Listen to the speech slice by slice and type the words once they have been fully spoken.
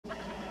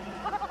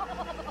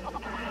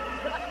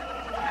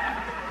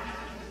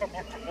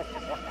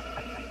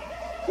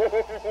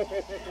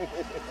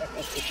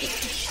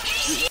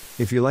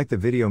If you like the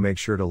video, make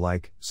sure to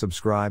like,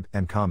 subscribe,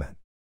 and comment.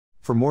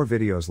 For more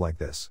videos like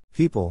this.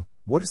 People,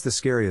 what is the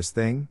scariest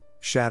thing,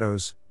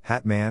 shadows,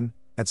 Hatman,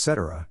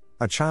 etc.,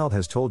 a child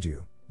has told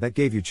you, that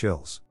gave you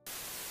chills?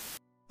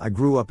 I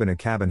grew up in a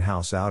cabin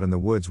house out in the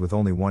woods with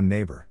only one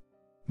neighbor.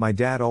 My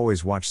dad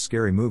always watched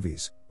scary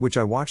movies, which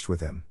I watched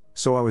with him,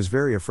 so I was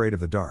very afraid of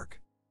the dark.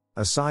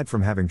 Aside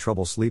from having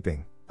trouble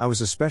sleeping, I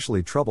was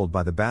especially troubled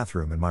by the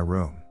bathroom in my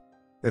room.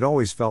 It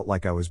always felt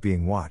like I was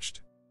being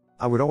watched.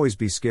 I would always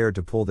be scared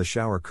to pull the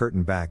shower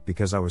curtain back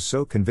because I was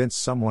so convinced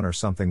someone or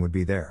something would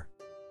be there.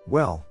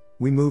 Well,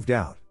 we moved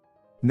out.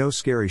 No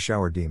scary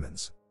shower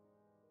demons.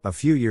 A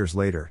few years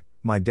later,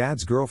 my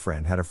dad's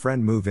girlfriend had a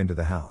friend move into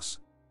the house.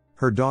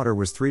 Her daughter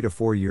was 3 to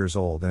 4 years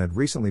old and had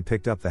recently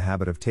picked up the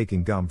habit of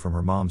taking gum from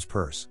her mom's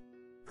purse.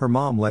 Her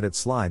mom let it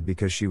slide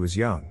because she was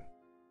young.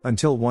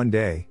 Until one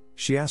day,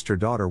 she asked her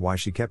daughter why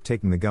she kept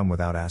taking the gum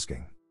without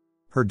asking.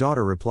 Her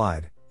daughter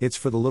replied, "It's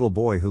for the little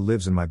boy who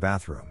lives in my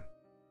bathroom.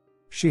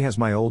 She has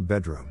my old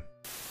bedroom."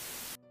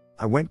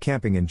 I went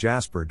camping in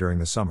Jasper during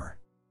the summer.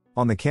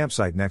 On the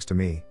campsite next to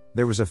me,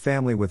 there was a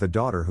family with a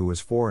daughter who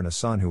was 4 and a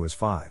son who was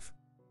 5.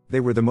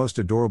 They were the most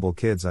adorable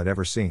kids I'd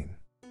ever seen.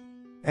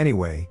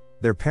 Anyway,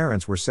 their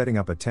parents were setting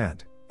up a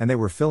tent, and they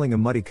were filling a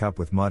muddy cup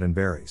with mud and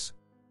berries.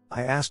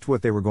 I asked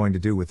what they were going to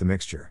do with the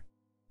mixture.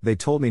 They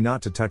told me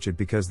not to touch it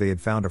because they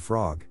had found a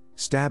frog,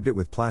 stabbed it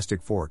with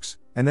plastic forks,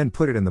 and then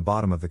put it in the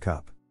bottom of the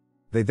cup.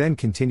 They then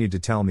continued to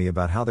tell me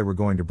about how they were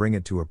going to bring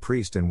it to a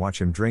priest and watch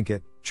him drink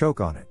it,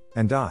 choke on it,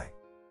 and die.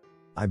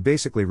 I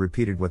basically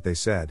repeated what they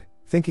said,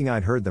 thinking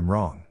I'd heard them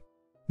wrong.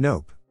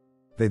 Nope.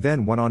 They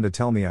then went on to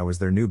tell me I was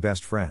their new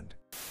best friend.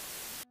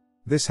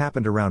 This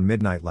happened around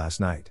midnight last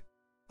night.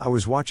 I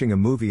was watching a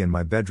movie in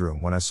my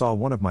bedroom when I saw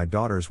one of my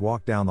daughters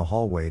walk down the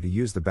hallway to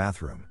use the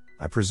bathroom,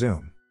 I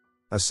presume.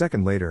 A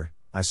second later,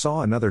 I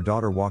saw another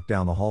daughter walk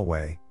down the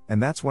hallway,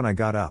 and that's when I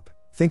got up,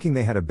 thinking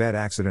they had a bed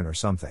accident or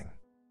something.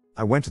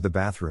 I went to the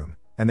bathroom,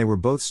 and they were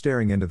both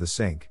staring into the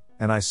sink,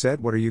 and I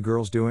said, "What are you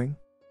girls doing?"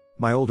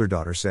 My older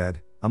daughter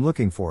said, "I'm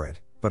looking for it,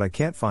 but I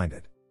can't find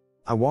it."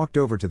 I walked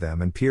over to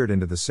them and peered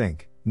into the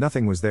sink,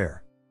 nothing was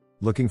there.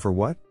 "Looking for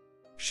what?"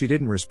 She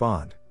didn't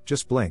respond,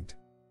 just blinked.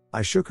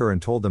 I shook her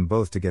and told them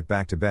both to get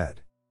back to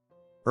bed.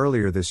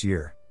 Earlier this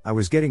year, I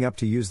was getting up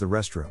to use the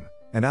restroom,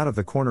 and out of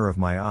the corner of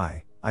my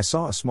eye, I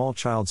saw a small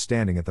child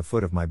standing at the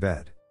foot of my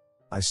bed.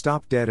 I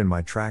stopped dead in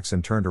my tracks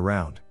and turned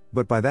around,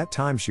 but by that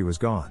time she was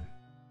gone.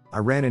 I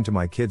ran into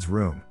my kids'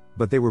 room,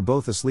 but they were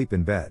both asleep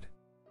in bed.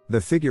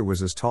 The figure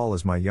was as tall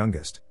as my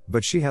youngest,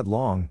 but she had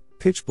long,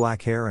 pitch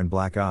black hair and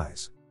black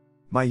eyes.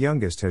 My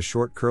youngest has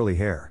short curly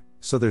hair,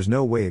 so there's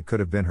no way it could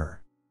have been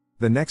her.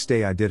 The next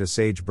day I did a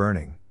sage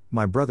burning,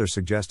 my brother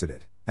suggested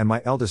it, and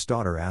my eldest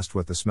daughter asked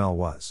what the smell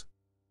was.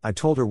 I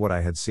told her what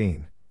I had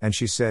seen, and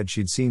she said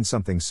she'd seen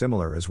something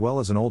similar as well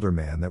as an older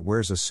man that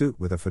wears a suit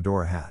with a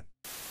fedora hat.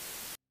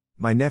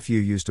 My nephew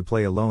used to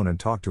play alone and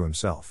talk to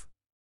himself.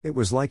 It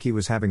was like he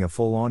was having a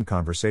full-on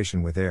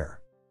conversation with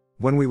air.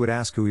 When we would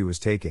ask who he was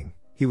taking,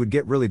 he would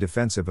get really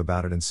defensive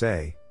about it and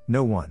say,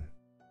 "No one."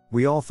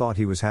 We all thought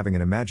he was having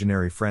an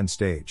imaginary friend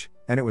stage,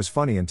 and it was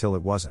funny until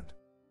it wasn't.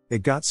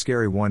 It got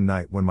scary one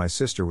night when my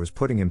sister was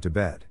putting him to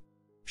bed.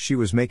 She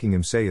was making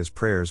him say his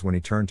prayers when he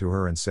turned to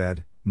her and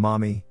said,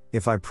 "Mommy,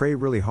 if I pray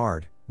really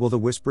hard, will the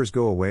whispers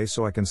go away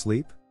so I can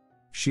sleep?"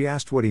 She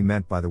asked what he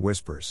meant by the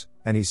whispers,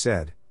 and he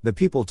said, "The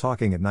people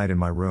talking at night in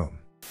my room."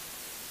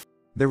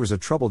 There was a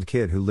troubled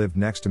kid who lived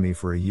next to me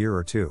for a year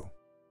or two.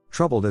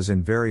 Troubled as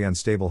in very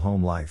unstable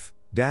home life,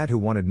 dad who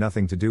wanted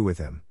nothing to do with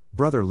him,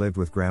 brother lived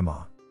with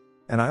grandma.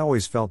 And I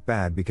always felt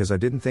bad because I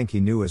didn't think he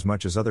knew as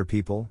much as other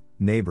people,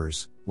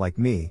 neighbors, like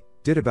me,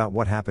 did about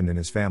what happened in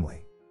his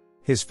family.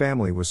 His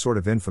family was sort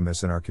of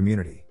infamous in our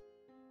community.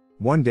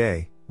 One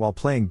day, while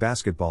playing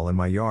basketball in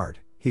my yard,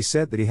 he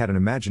said that he had an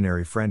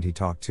imaginary friend he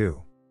talked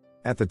to.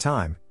 At the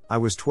time, I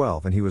was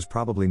 12 and he was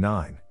probably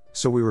 9,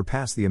 so we were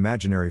past the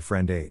imaginary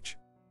friend age.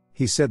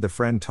 He said the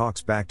friend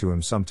talks back to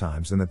him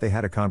sometimes and that they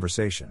had a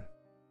conversation.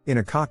 In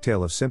a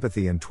cocktail of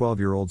sympathy and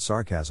 12-year-old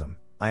sarcasm,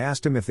 I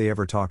asked him if they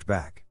ever talked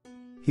back.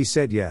 He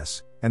said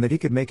yes, and that he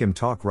could make him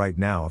talk right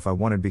now if I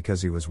wanted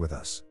because he was with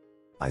us.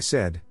 I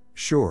said,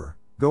 "Sure,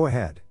 go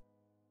ahead."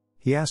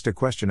 He asked a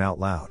question out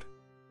loud.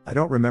 I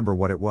don't remember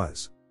what it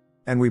was.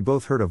 And we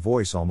both heard a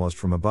voice almost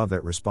from above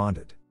that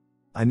responded.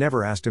 I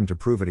never asked him to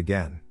prove it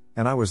again,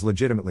 and I was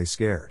legitimately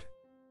scared.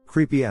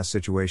 Creepy ass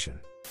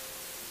situation.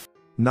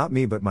 Not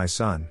me but my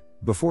son,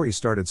 before he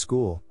started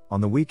school,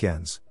 on the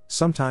weekends,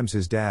 sometimes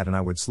his dad and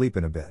I would sleep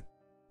in a bit.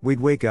 We'd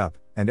wake up,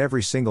 and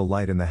every single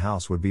light in the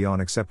house would be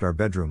on except our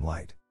bedroom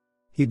light.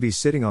 He'd be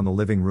sitting on the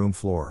living room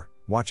floor,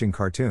 watching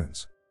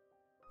cartoons.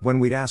 When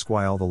we'd ask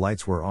why all the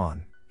lights were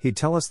on, he'd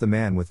tell us the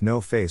man with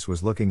no face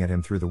was looking at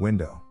him through the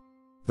window.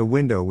 The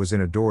window was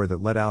in a door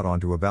that led out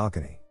onto a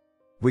balcony.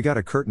 We got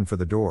a curtain for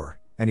the door,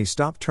 and he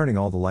stopped turning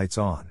all the lights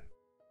on.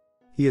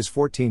 He is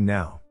 14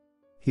 now.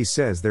 He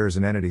says there is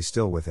an entity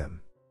still with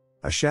him.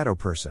 A shadow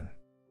person.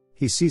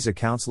 He sees a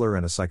counselor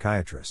and a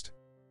psychiatrist.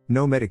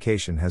 No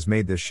medication has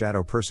made this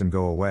shadow person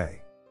go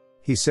away.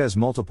 He says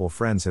multiple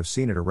friends have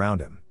seen it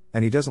around him,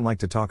 and he doesn't like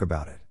to talk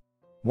about it.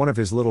 One of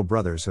his little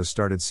brothers has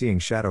started seeing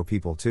shadow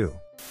people too.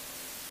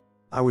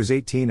 I was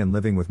 18 and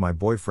living with my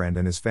boyfriend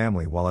and his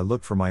family while I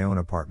looked for my own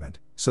apartment,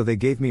 so they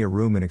gave me a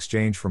room in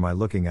exchange for my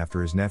looking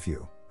after his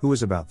nephew, who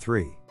was about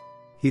 3.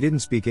 He didn't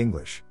speak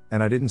English,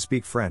 and I didn't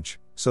speak French,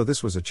 so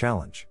this was a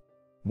challenge.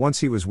 Once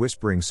he was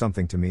whispering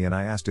something to me and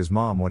I asked his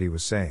mom what he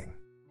was saying.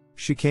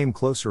 She came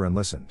closer and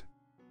listened.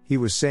 He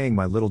was saying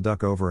 "my little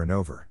duck" over and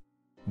over.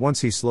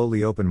 Once he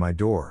slowly opened my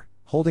door,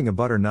 holding a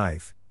butter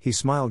knife, he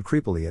smiled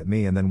creepily at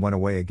me and then went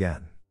away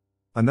again.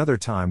 Another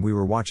time we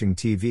were watching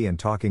TV and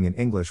talking in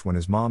English when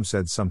his mom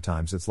said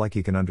sometimes it's like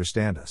he can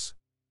understand us.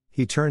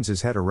 He turns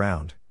his head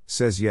around,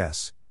 says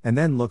yes, and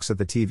then looks at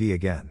the TV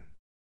again.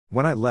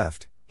 When I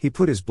left, he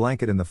put his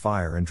blanket in the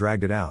fire and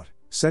dragged it out,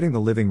 setting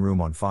the living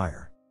room on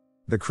fire.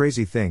 The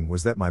crazy thing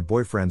was that my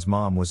boyfriend's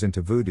mom was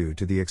into voodoo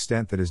to the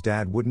extent that his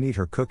dad wouldn't eat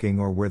her cooking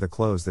or wear the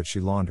clothes that she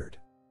laundered.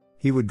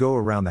 He would go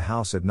around the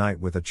house at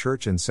night with a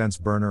church incense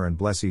burner and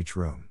bless each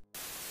room.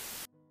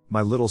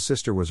 My little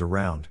sister was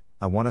around,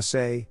 I wanna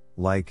say,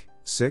 like,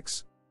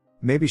 6?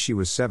 Maybe she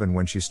was 7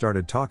 when she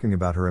started talking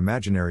about her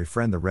imaginary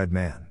friend the Red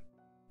Man.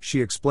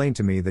 She explained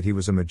to me that he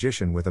was a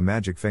magician with a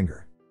magic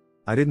finger.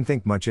 I didn't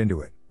think much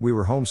into it, we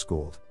were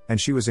homeschooled, and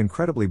she was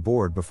incredibly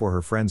bored before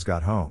her friends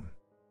got home.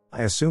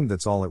 I assumed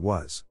that's all it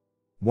was.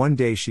 One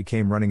day she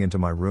came running into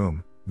my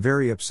room,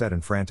 very upset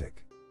and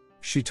frantic.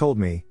 She told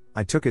me,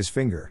 "I took his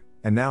finger,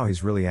 and now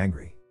he's really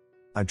angry."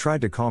 I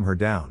tried to calm her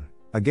down,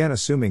 again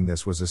assuming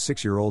this was a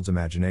 6-year-old's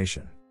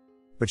imagination.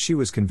 But she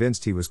was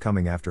convinced he was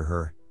coming after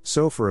her,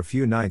 so for a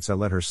few nights I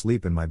let her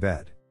sleep in my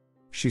bed.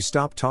 She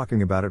stopped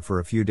talking about it for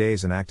a few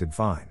days and acted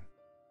fine.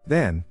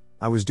 Then,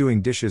 I was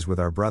doing dishes with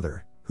our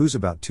brother, who's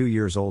about 2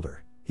 years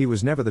older. He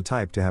was never the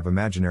type to have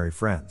imaginary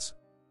friends.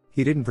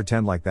 He didn't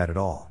pretend like that at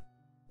all.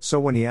 So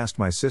when he asked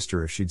my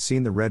sister if she'd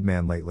seen the Red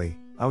Man lately,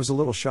 I was a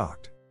little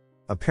shocked.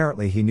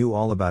 Apparently he knew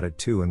all about it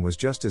too and was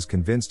just as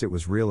convinced it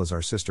was real as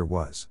our sister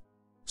was.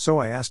 So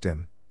I asked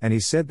him, and he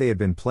said they had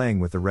been playing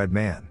with the Red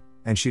Man,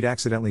 and she'd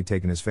accidentally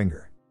taken his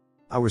finger.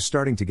 I was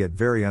starting to get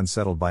very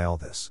unsettled by all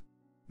this.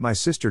 My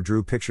sister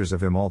drew pictures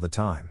of him all the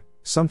time.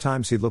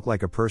 Sometimes he looked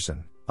like a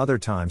person, other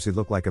times he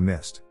looked like a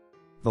mist.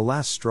 The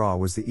last straw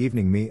was the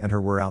evening me and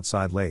her were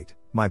outside late.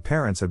 My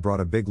parents had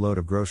brought a big load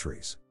of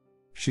groceries.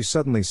 She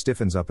suddenly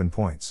stiffens up and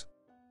points.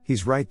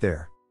 "He's right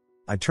there."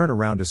 I turn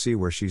around to see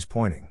where she's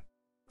pointing.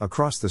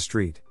 Across the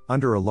street,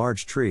 under a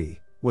large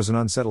tree, was an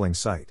unsettling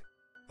sight.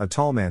 A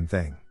tall man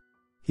thing.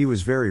 He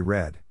was very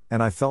red,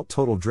 and I felt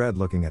total dread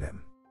looking at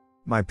him.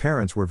 My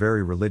parents were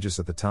very religious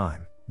at the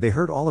time. They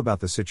heard all about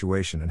the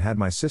situation and had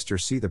my sister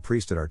see the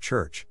priest at our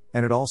church,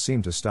 and it all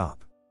seemed to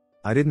stop.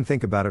 I didn't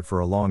think about it for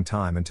a long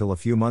time until a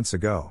few months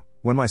ago,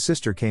 when my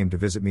sister came to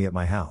visit me at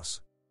my house.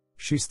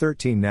 She's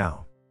 13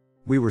 now.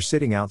 We were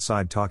sitting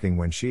outside talking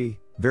when she,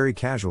 very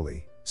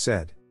casually,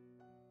 said,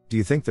 "Do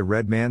you think the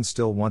Red Man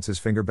still wants his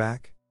finger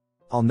back?"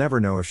 I'll never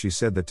know if she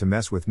said that to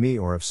mess with me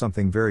or if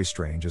something very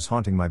strange is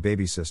haunting my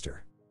baby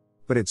sister.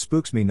 But it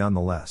spooks me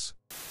nonetheless.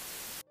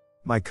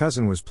 My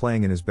cousin was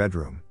playing in his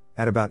bedroom,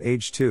 at about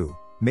age 2,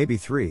 maybe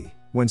 3,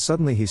 when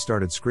suddenly he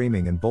started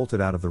screaming and bolted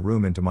out of the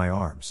room into my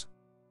arms.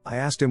 I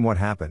asked him what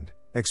happened,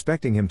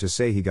 expecting him to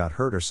say he got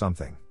hurt or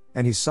something,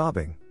 and he's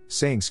sobbing,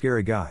 saying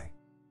 "scary guy."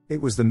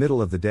 It was the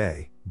middle of the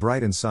day,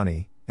 bright and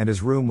sunny, and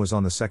his room was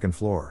on the 2nd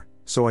floor,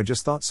 so I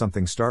just thought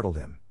something startled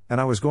him, and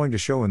I was going to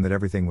show him that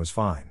everything was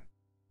fine.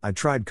 I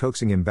tried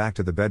coaxing him back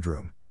to the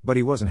bedroom, but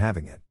he wasn't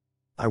having it.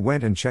 I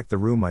went and checked the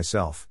room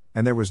myself,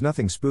 and there was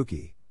nothing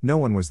spooky, no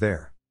one was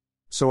there.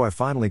 So I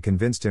finally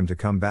convinced him to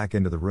come back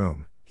into the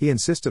room. He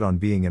insisted on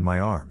being in my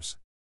arms.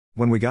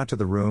 When we got to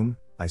the room,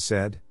 I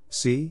said,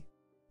 "See?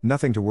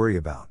 Nothing to worry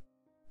about."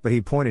 But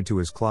he pointed to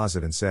his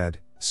closet and said,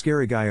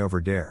 "Scary guy over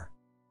there."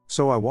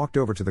 So I walked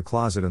over to the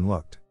closet and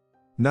looked.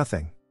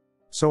 Nothing.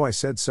 So I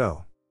said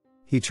so.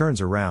 He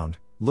turns around,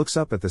 looks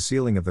up at the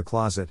ceiling of the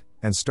closet,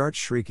 and starts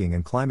shrieking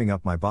and climbing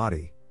up my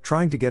body,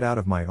 trying to get out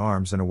of my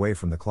arms and away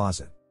from the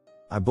closet.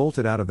 I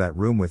bolted out of that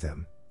room with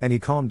him, and he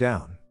calmed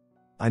down.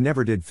 I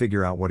never did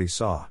figure out what he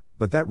saw,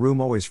 but that room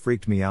always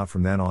freaked me out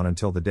from then on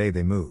until the day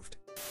they moved.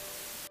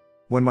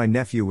 When my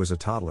nephew was a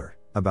toddler,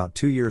 about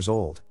 2 years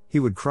old, he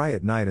would cry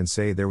at night and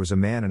say there was a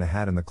man in a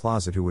hat in the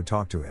closet who would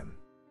talk to him.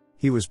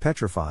 He was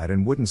petrified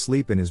and wouldn't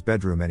sleep in his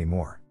bedroom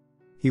anymore.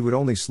 He would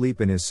only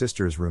sleep in his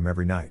sister's room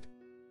every night.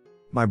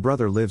 My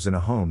brother lives in a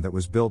home that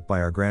was built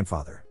by our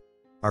grandfather.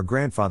 Our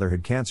grandfather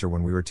had cancer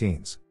when we were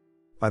teens.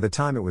 By the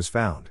time it was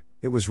found,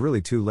 it was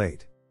really too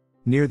late.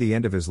 Near the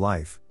end of his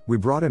life, we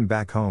brought him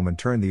back home and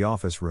turned the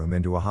office room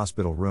into a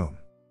hospital room.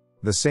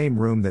 The same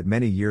room that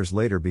many years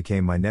later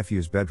became my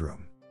nephew's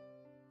bedroom.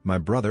 My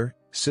brother,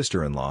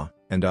 sister-in-law,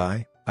 and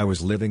I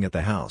was living at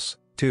the house,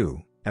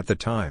 too. At the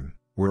time,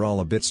 we're all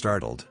a bit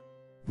startled.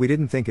 We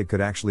didn't think it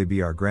could actually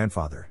be our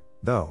grandfather,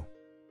 though.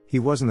 He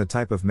wasn't the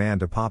type of man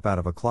to pop out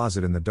of a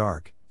closet in the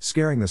dark,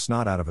 scaring the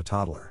snot out of a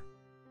toddler.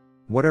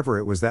 Whatever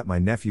it was that my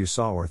nephew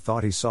saw or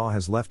thought he saw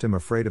has left him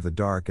afraid of the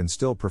dark and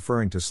still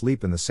preferring to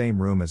sleep in the same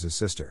room as his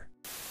sister.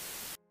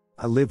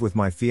 I live with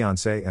my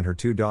fiancée and her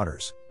 2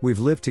 daughters. We've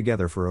lived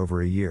together for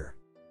over a year.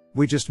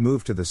 We just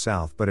moved to the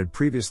south but had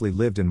previously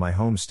lived in my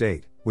home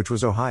state, which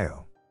was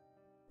Ohio.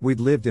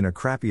 We'd lived in a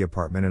crappy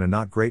apartment in a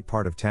not great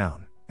part of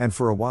town, and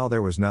for a while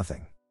there was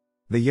nothing.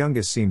 The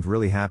youngest seemed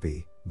really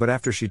happy, but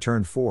after she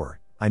turned 4,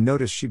 I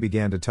noticed she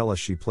began to tell us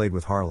she played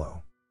with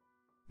Harlow.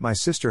 My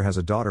sister has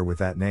a daughter with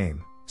that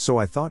name, so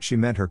I thought she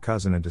meant her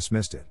cousin and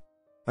dismissed it.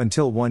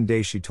 Until one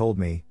day she told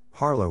me,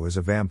 Harlow is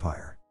a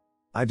vampire.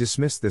 I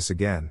dismissed this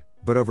again,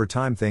 but over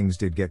time things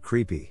did get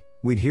creepy.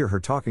 We'd hear her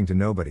talking to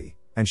nobody,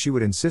 and she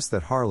would insist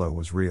that Harlow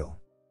was real.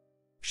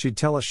 She'd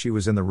tell us she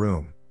was in the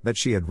room, that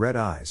she had red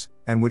eyes,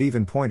 and would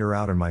even point her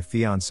out in my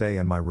fiancé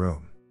and my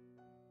room.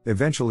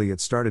 Eventually it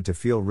started to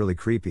feel really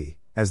creepy,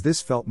 as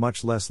this felt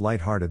much less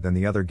lighthearted than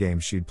the other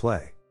games she'd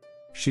play.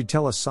 She'd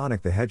tell us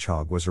Sonic the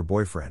Hedgehog was her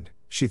boyfriend.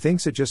 She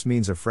thinks it just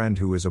means a friend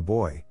who is a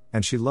boy,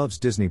 and she loves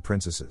Disney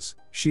princesses.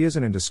 She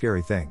isn't into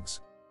scary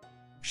things.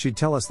 She'd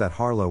tell us that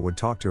Harlow would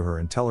talk to her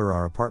and tell her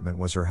our apartment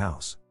was her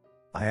house.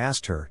 I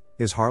asked her,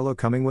 is Harlow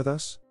coming with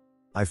us?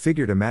 I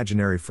figured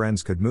imaginary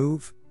friends could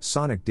move,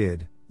 Sonic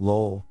did,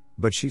 lol,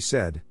 but she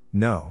said,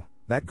 no,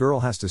 that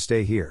girl has to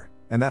stay here,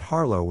 and that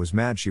Harlow was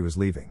mad she was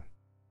leaving.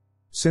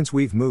 Since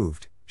we've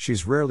moved,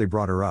 she's rarely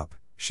brought her up.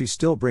 She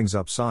still brings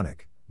up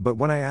Sonic, but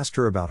when I asked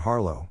her about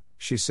Harlow,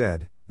 she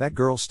said, that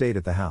girl stayed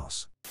at the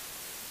house.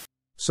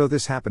 So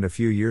this happened a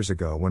few years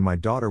ago when my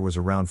daughter was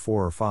around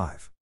 4 or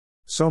 5.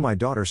 So my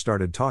daughter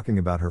started talking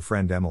about her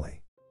friend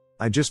Emily.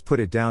 I just put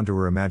it down to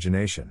her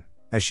imagination,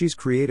 as she's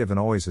creative and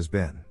always has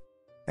been.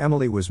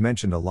 Emily was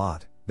mentioned a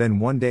lot. Then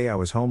one day I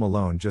was home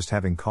alone just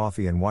having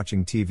coffee and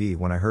watching TV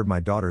when I heard my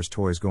daughter's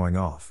toys going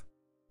off.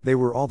 They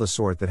were all the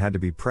sort that had to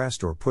be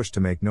pressed or pushed to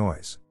make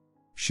noise.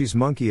 She's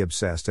monkey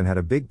obsessed and had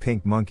a big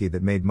pink monkey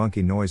that made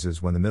monkey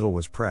noises when the middle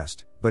was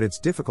pressed, but it's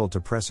difficult to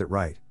press it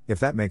right, if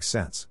that makes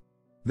sense.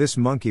 This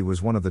monkey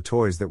was one of the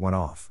toys that went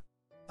off.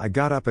 I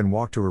got up and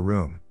walked to her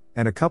room,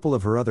 and a couple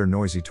of her other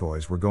noisy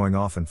toys were going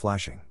off and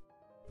flashing.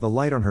 The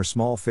light on her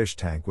small fish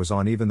tank was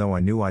on even though I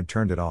knew I'd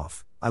turned it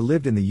off. I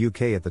lived in the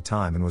UK at the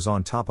time and was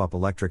on top-up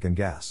electric and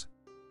gas.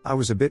 I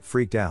was a bit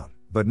freaked out,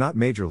 but not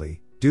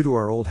majorly, due to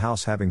our old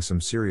house having some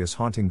serious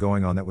haunting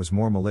going on that was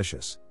more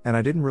malicious, and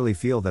I didn't really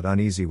feel that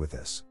uneasy with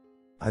this.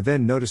 I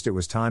then noticed it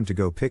was time to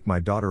go pick my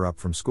daughter up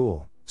from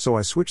school, so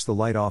I switched the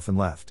light off and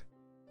left.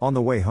 On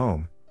the way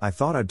home, I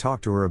thought I'd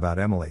talk to her about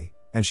Emily,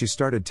 and she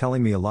started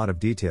telling me a lot of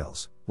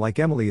details, like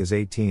Emily is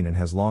 18 and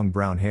has long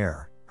brown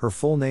hair, her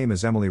full name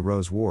is Emily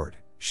Rose Ward,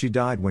 she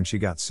died when she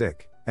got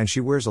sick, and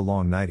she wears a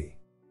long nightie.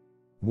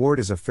 Ward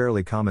is a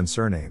fairly common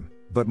surname,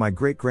 but my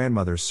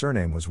great-grandmother's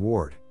surname was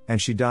Ward, and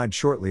she died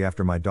shortly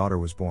after my daughter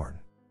was born.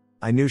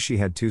 I knew she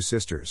had 2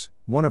 sisters,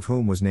 one of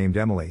whom was named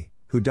Emily,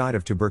 who died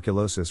of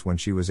tuberculosis when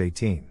she was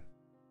 18.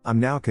 I'm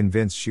now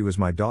convinced she was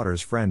my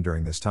daughter's friend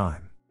during this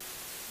time.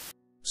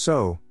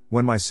 So,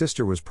 when my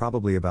sister was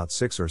probably about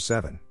 6 or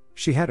 7,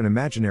 she had an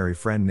imaginary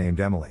friend named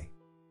Emily.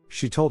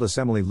 She told us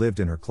Emily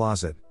lived in her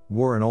closet,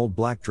 wore an old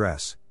black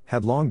dress,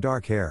 had long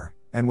dark hair,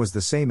 and was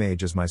the same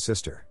age as my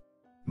sister.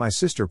 My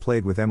sister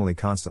played with Emily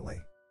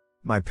constantly.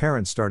 My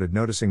parents started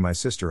noticing my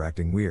sister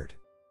acting weird.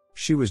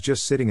 She was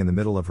just sitting in the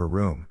middle of her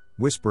room,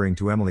 whispering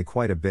to Emily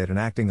quite a bit and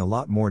acting a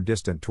lot more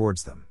distant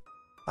towards them.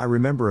 I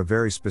remember a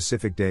very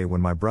specific day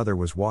when my brother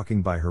was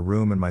walking by her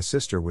room and my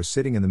sister was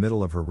sitting in the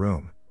middle of her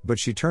room, but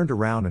she turned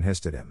around and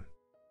hissed at him.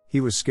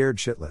 He was scared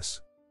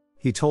shitless.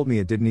 He told me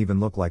it didn't even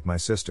look like my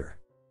sister.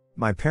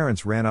 My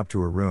parents ran up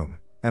to her room,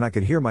 and I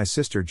could hear my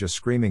sister just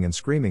screaming and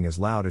screaming as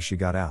loud as she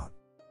got out.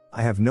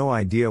 I have no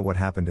idea what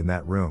happened in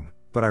that room,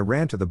 but I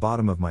ran to the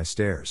bottom of my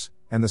stairs,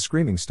 and the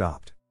screaming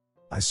stopped.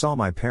 I saw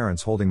my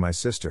parents holding my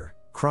sister,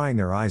 crying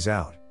their eyes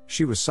out.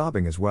 She was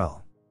sobbing as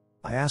well.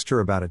 I asked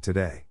her about it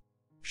today.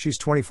 She's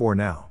 24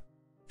 now.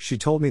 She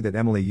told me that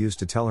Emily used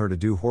to tell her to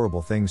do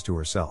horrible things to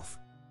herself.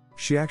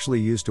 She actually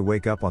used to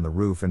wake up on the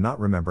roof and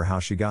not remember how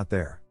she got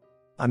there.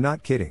 I'm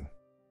not kidding.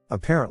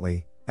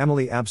 Apparently,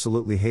 Emily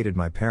absolutely hated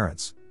my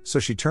parents, so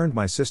she turned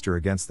my sister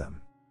against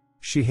them.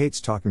 She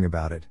hates talking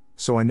about it,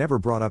 so I never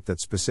brought up that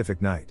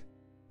specific night.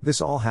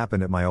 This all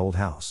happened at my old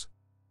house.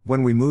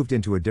 When we moved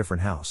into a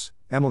different house,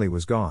 Emily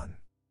was gone.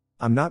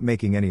 I'm not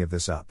making any of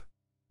this up.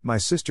 My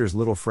sister's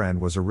little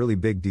friend was a really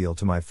big deal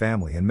to my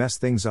family and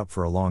messed things up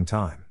for a long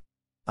time.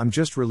 I'm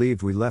just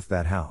relieved we left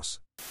that house.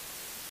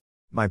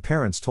 My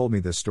parents told me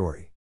this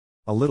story.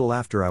 A little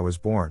after I was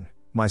born,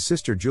 my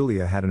sister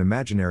Julia had an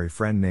imaginary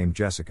friend named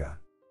Jessica.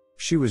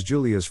 She was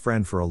Julia's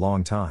friend for a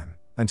long time,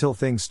 until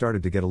things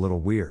started to get a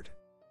little weird.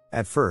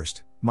 At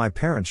first, my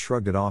parents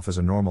shrugged it off as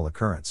a normal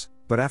occurrence,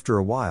 but after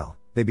a while,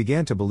 they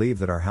began to believe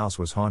that our house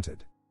was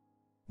haunted.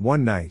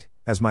 One night,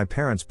 as my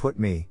parents put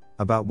me,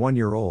 about 1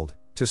 year old,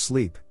 to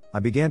sleep, I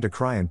began to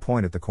cry and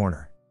point at the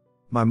corner.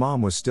 My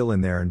mom was still in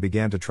there and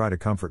began to try to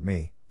comfort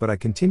me, but I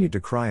continued to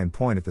cry and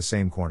point at the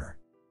same corner.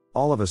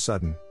 All of a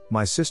sudden,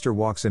 my sister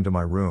walks into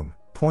my room,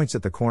 points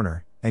at the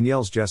corner, and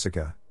yells,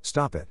 "Jessica,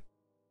 stop it."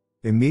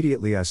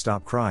 Immediately I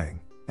stop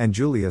crying, and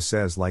Julia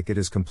says like it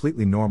is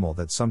completely normal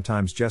that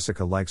sometimes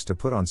Jessica likes to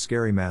put on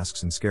scary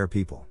masks and scare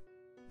people.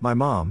 My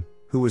mom,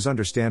 who was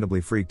understandably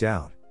freaked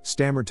out,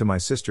 stammered to my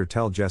sister,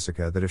 "Tell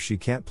Jessica that if she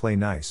can't play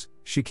nice,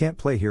 she can't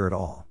play here at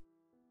all."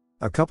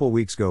 A couple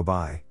weeks go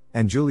by,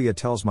 and Julia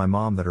tells my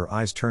mom that her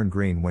eyes turn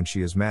green when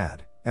she is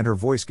mad, and her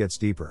voice gets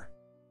deeper.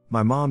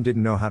 My mom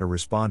didn't know how to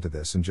respond to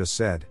this and just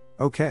said,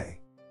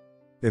 "Okay."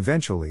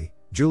 Eventually,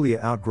 Julia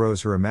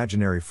outgrows her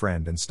imaginary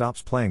friend and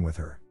stops playing with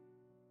her.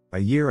 A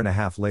year and a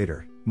half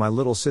later, my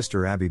little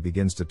sister Abby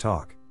begins to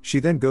talk. She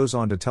then goes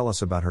on to tell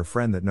us about her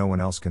friend that no one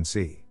else can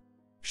see.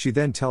 She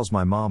then tells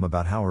my mom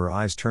about how her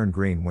eyes turn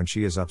green when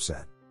she is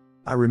upset.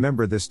 I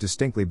remember this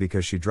distinctly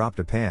because she dropped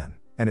a pan,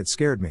 and it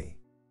scared me.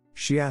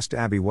 She asked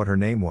Abby what her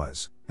name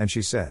was, and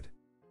she said,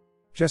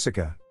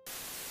 "Jessica."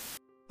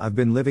 I've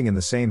been living in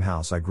the same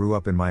house I grew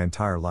up in my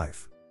entire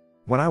life.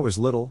 When I was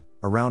little,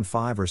 around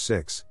 5 or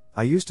 6,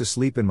 I used to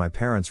sleep in my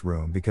parents'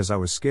 room because I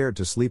was scared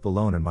to sleep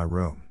alone in my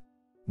room.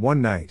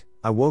 One night,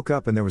 I woke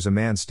up and there was a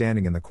man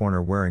standing in the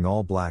corner wearing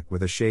all black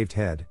with a shaved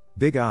head,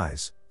 big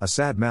eyes, a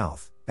sad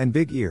mouth, and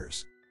big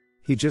ears.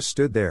 He just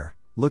stood there,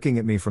 looking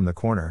at me from the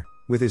corner,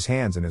 with his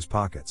hands in his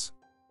pockets.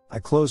 I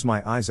close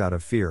my eyes out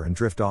of fear and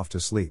drift off to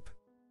sleep.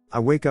 I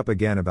wake up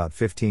again about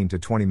 15 to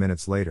 20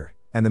 minutes later,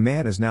 and the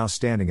man is now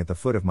standing at the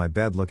foot of my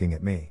bed looking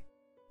at me.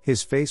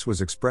 His face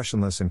was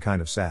expressionless and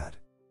kind of sad.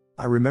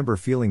 I remember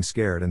feeling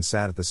scared and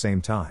sad at the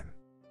same time.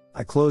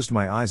 I closed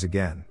my eyes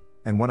again,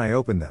 and when I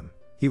opened them,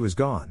 he was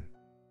gone.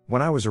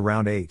 When I was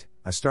around 8,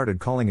 I started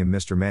calling him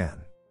Mr.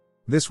 Man.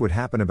 This would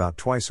happen about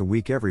twice a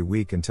week every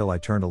week until I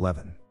turned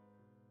 11.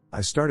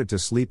 I started to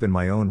sleep in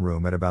my own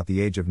room at about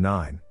the age of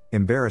 9,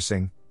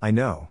 embarrassing, I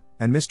know,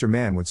 and Mr.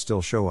 Man would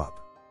still show up.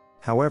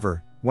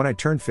 However, when I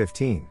turned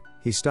 15,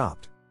 he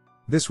stopped.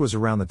 This was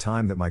around the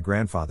time that my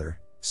grandfather,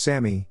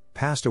 Sammy,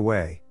 passed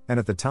away, and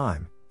at the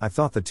time, I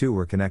thought the two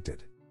were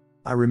connected.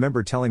 I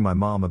remember telling my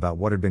mom about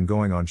what had been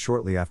going on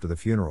shortly after the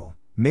funeral,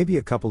 maybe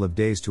a couple of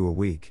days to a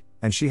week,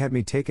 and she had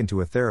me taken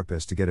to a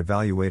therapist to get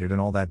evaluated and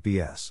all that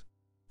BS.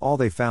 All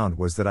they found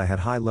was that I had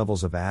high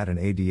levels of AD and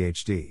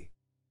ADHD.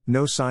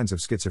 No signs of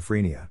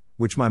schizophrenia,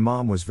 which my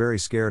mom was very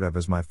scared of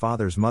as my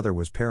father's mother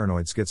was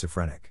paranoid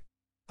schizophrenic.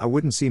 I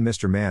wouldn't see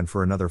Mr. Man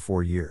for another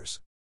 4 years.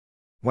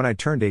 When I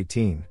turned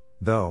 18,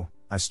 though,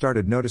 I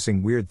started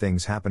noticing weird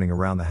things happening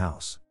around the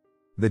house.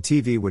 The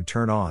TV would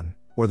turn on,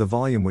 or the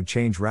volume would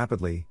change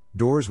rapidly,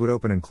 doors would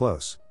open and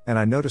close, and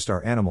I noticed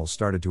our animals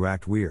started to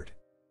act weird.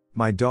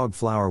 My dog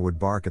Flower would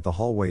bark at the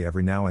hallway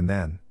every now and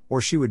then, or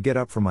she would get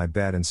up from my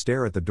bed and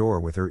stare at the door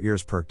with her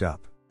ears perked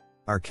up.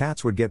 Our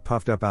cats would get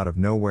puffed up out of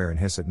nowhere and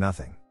hiss at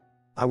nothing.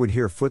 I would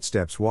hear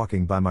footsteps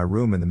walking by my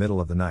room in the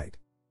middle of the night.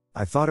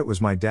 I thought it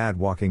was my dad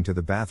walking to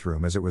the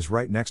bathroom as it was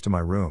right next to my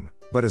room,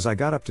 but as I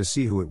got up to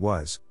see who it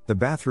was, the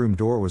bathroom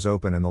door was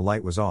open and the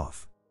light was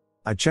off.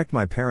 I checked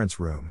my parents'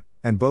 room,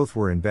 and both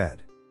were in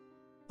bed.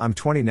 I'm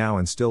 20 now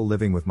and still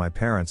living with my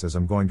parents as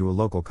I'm going to a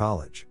local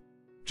college.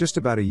 Just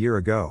about a year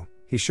ago,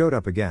 he showed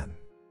up again.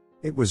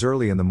 It was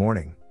early in the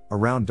morning,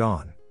 around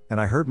dawn, and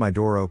I heard my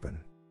door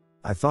open.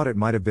 I thought it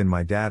might have been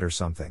my dad or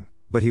something,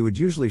 but he would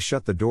usually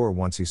shut the door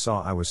once he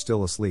saw I was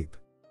still asleep.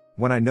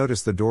 When I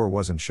noticed the door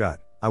wasn't shut,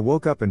 I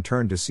woke up and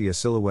turned to see a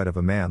silhouette of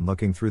a man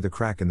looking through the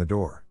crack in the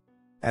door.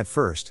 At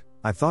first,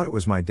 I thought it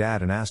was my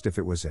dad and asked if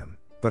it was him,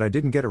 but I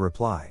didn't get a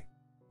reply.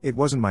 It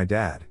wasn't my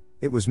dad,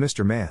 it was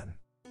Mr. Man.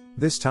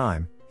 This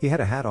time, he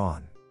had a hat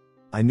on.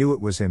 I knew it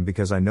was him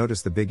because I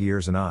noticed the big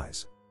ears and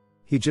eyes.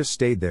 He just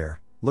stayed there,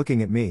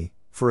 looking at me,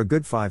 for a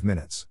good 5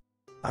 minutes.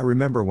 I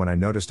remember when I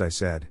noticed I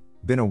said,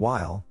 "Been a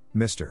while,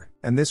 mister,"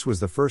 and this was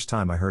the first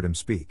time I heard him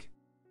speak.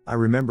 I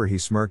remember he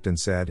smirked and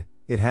said,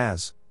 "It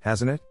has,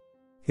 hasn't it?"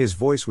 His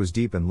voice was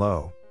deep and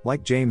low,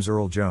 like James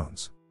Earl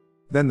Jones.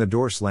 Then the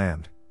door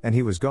slammed, and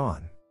he was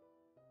gone.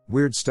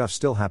 Weird stuff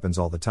still happens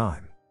all the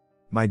time.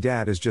 My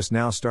dad is just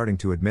now starting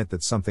to admit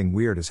that something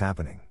weird is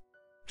happening.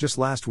 Just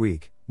last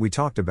week, we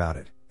talked about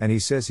it, and he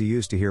says he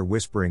used to hear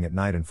whispering at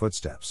night and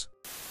footsteps.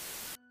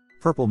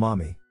 Purple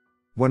Mommy.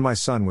 When my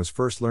son was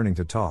first learning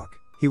to talk,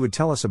 he would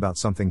tell us about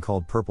something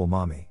called Purple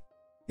Mommy.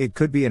 It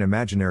could be an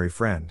imaginary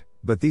friend,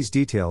 but these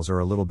details are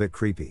a little bit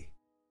creepy.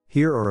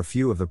 Here are a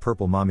few of the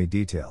Purple Mommy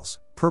details.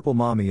 Purple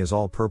Mommy is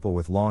all purple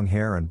with long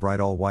hair and bright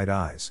all white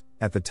eyes.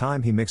 At the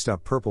time he mixed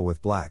up purple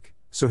with black,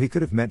 so he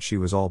could have meant she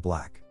was all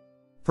black.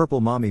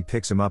 Purple Mommy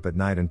picks him up at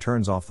night and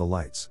turns off the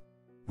lights.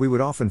 We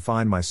would often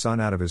find my son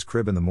out of his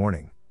crib in the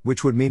morning,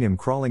 which would mean him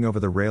crawling over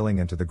the railing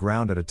and to the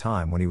ground at a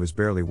time when he was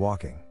barely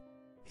walking.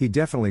 He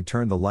definitely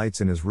turned the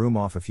lights in his room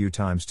off a few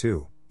times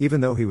too,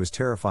 even though he was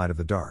terrified of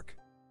the dark.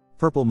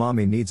 Purple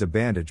Mommy needs a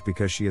bandage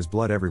because she has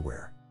blood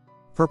everywhere.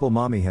 Purple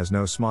Mommy has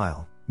no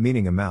smile,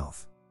 meaning a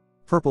mouth.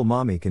 Purple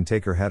Mommy can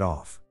take her head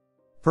off.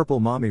 Purple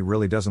Mommy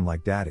really doesn't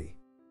like Daddy.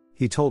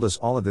 He told us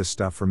all of this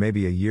stuff for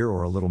maybe a year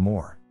or a little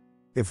more.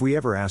 If we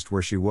ever asked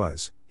where she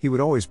was, he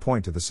would always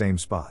point to the same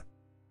spot.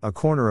 A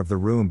corner of the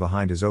room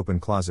behind his open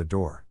closet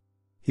door.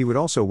 He would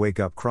also wake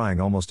up crying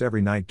almost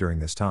every night during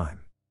this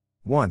time.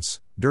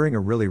 Once, during a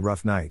really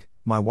rough night,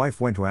 my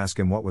wife went to ask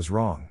him what was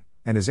wrong,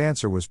 and his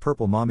answer was,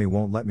 "Purple Mommy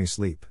won't let me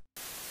sleep."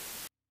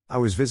 I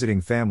was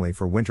visiting family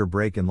for winter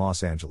break in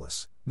Los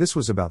Angeles. This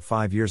was about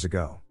 5 years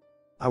ago.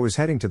 I was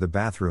heading to the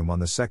bathroom on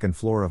the second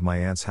floor of my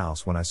aunt's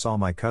house when I saw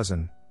my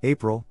cousin,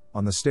 April,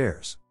 on the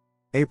stairs.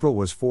 April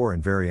was 4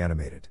 and very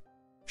animated.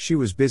 She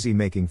was busy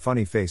making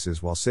funny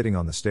faces while sitting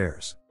on the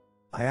stairs.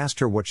 I asked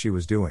her what she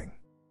was doing.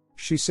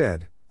 She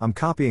said, "I'm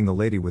copying the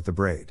lady with the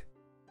braid."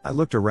 I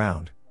looked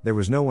around, there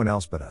was no one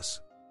else but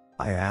us.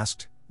 I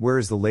asked, "Where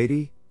is the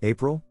lady,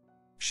 April?"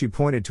 She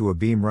pointed to a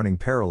beam running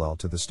parallel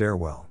to the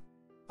stairwell.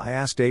 I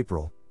asked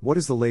April, "What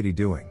is the lady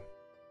doing?"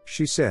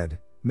 She said,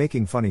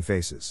 "Making funny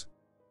faces."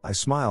 I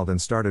smiled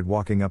and started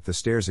walking up the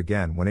stairs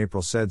again when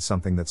April said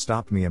something that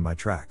stopped me in my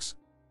tracks.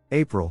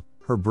 "April,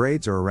 her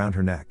braids are around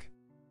her neck."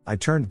 I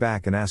turned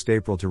back and asked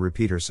April to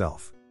repeat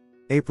herself.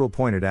 April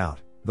pointed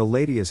out, "The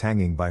lady is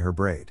hanging by her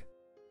braid.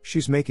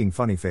 She's making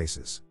funny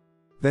faces."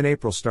 Then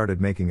April started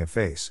making a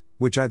face,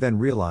 which I then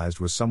realized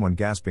was someone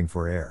gasping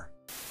for air.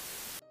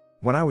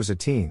 When I was a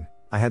teen,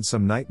 I had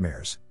some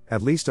nightmares,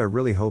 at least I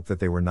really hope that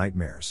they were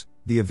nightmares.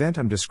 The event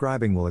I'm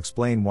describing will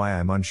explain why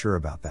I'm unsure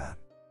about that.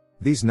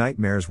 These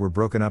nightmares were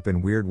broken up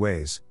in weird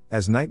ways,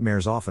 as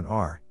nightmares often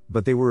are,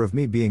 but they were of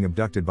me being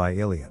abducted by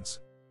aliens.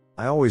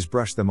 I always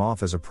brushed them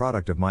off as a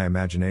product of my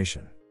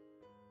imagination.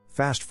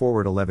 Fast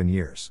forward 11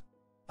 years.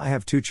 I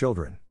have 2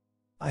 children.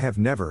 I have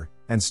never,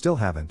 and still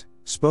haven't,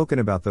 spoken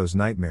about those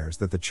nightmares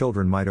that the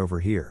children might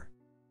overhear.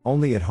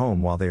 Only at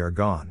home while they are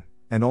gone,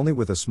 and only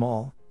with a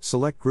small,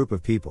 select group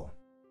of people.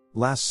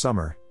 Last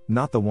summer,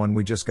 not the one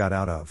we just got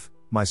out of,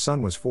 my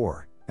son was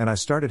 4, and I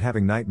started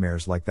having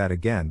nightmares like that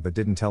again but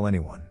didn't tell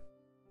anyone.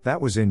 That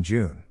was in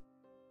June.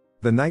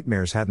 The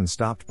nightmares hadn't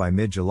stopped by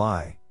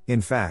mid-July,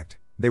 in fact,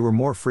 they were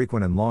more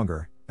frequent and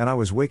longer, and I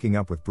was waking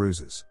up with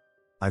bruises.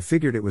 I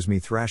figured it was me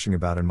thrashing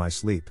about in my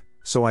sleep,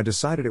 so I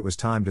decided it was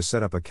time to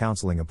set up a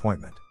counseling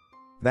appointment.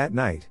 That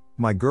night,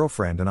 my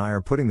girlfriend and I are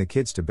putting the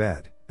kids to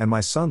bed, and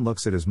my son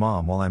looks at his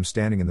mom while I'm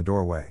standing in the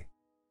doorway.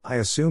 I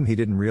assume he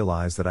didn't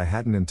realize that I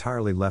hadn't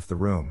entirely left the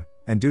room,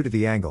 and due to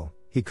the angle,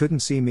 he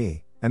couldn't see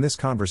me, and this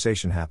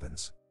conversation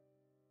happens.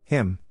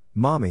 Him,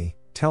 "Mommy,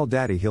 tell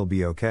Daddy he'll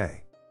be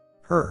okay."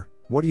 Her,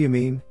 "What do you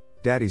mean?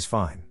 Daddy's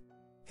fine."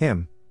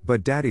 Him,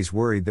 "But Daddy's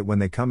worried that when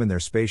they come in their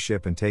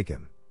spaceship and take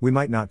him, we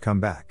might not come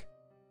back."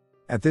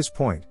 At this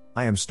point,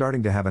 I am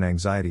starting to have an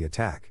anxiety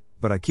attack,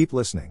 but I keep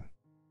listening.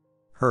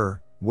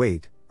 Her,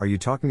 "Wait, are you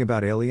talking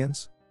about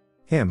aliens?"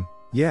 Him,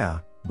 "Yeah,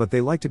 but they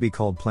like to be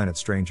called planet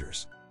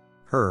strangers."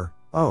 Her,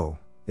 "Oh,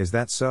 is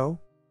that so?"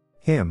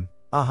 Him,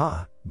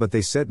 "Aha, but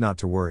they said not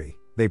to worry,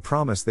 they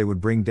promised they would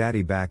bring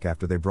Daddy back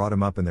after they brought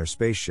him up in their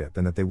spaceship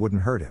and that they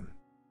wouldn't hurt him."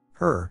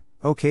 Her,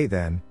 "Okay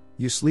then,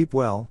 you sleep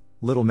well,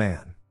 little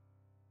man."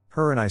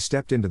 Her and I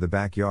stepped into the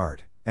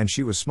backyard, and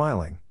she was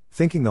smiling,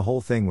 thinking the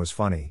whole thing was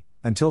funny,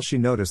 until she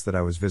noticed that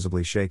I was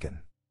visibly shaken.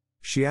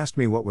 She asked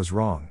me what was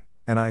wrong,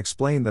 and I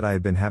explained that I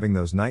had been having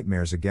those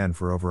nightmares again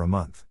for over a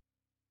month.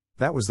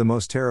 That was the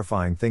most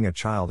terrifying thing a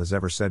child has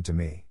ever said to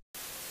me.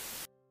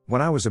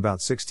 When I was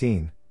about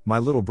 16, my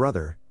little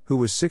brother, who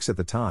was 6 at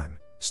the time,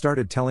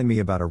 started telling me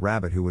about a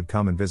rabbit who would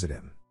come and visit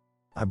him.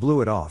 I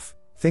blew it off,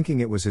 thinking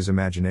it was his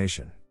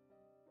imagination.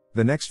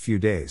 The next few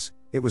days,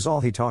 it was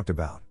all he talked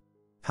about.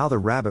 How the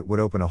rabbit would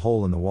open a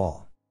hole in the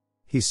wall.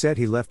 He said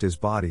he left his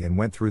body and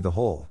went through the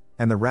hole,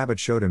 and the rabbit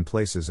showed him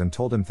places and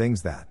told him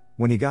things that,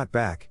 when he got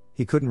back,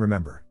 he couldn't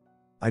remember.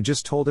 I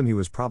just told him he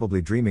was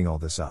probably dreaming all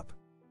this up.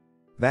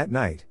 That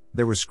night,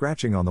 there was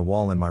scratching on the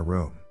wall in my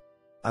room.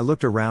 I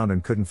looked around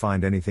and couldn't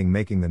find anything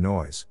making the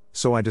noise,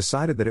 so I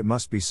decided that it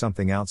must be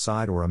something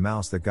outside or a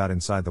mouse that got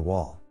inside the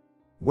wall.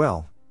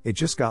 Well, it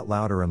just got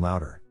louder and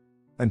louder.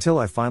 Until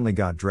I finally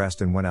got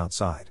dressed and went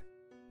outside.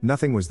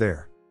 Nothing was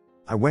there.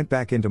 I went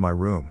back into my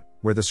room,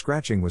 where the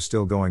scratching was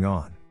still going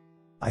on.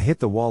 I hit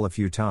the wall a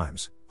few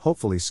times,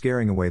 hopefully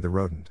scaring away the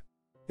rodent.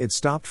 It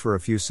stopped for a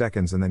few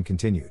seconds and then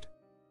continued.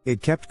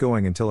 It kept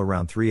going until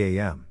around 3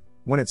 a.m.,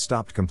 when it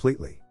stopped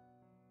completely.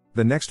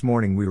 The next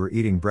morning we were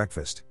eating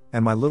breakfast,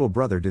 and my little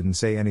brother didn't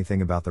say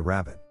anything about the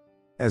rabbit.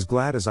 As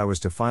glad as I was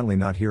to finally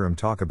not hear him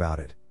talk about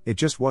it, it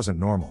just wasn't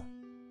normal.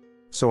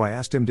 So I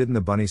asked him, "Didn't the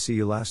bunny see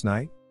you last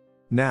night?"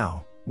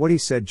 Now, what he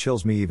said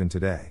chills me even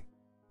today.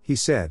 He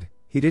said,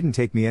 "He didn't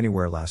take me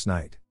anywhere last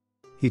night.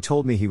 He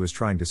told me he was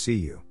trying to see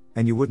you,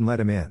 and you wouldn't let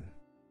him in.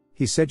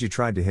 He said you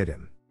tried to hit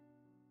him."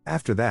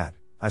 After that,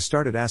 I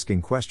started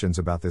asking questions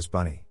about this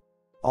bunny.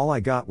 All I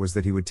got was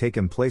that he would take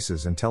him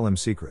places and tell him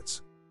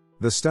secrets.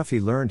 The stuff he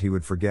learned he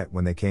would forget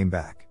when they came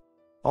back.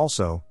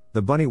 Also,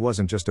 the bunny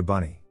wasn't just a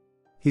bunny.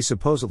 He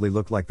supposedly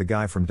looked like the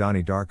guy from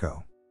Donnie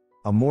Darko.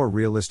 A more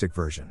realistic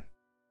version.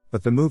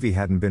 But the movie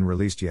hadn't been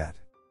released yet.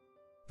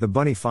 The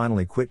bunny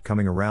finally quit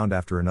coming around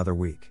after another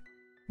week.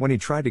 When he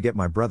tried to get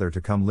my brother to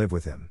come live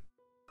with him.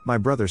 My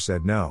brother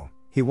said no,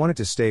 he wanted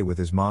to stay with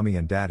his mommy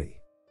and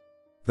daddy.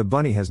 The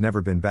bunny has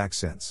never been back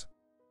since.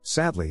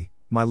 Sadly,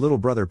 my little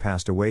brother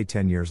passed away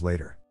 10 years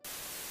later.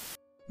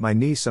 My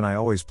niece and I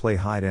always play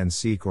hide and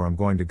seek, or I'm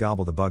going to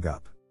gobble the bug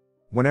up.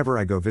 Whenever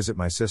I go visit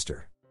my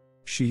sister.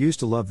 She used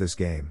to love this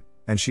game,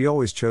 and she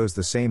always chose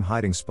the same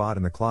hiding spot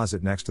in the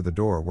closet next to the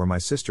door where my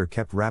sister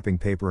kept wrapping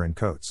paper and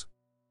coats.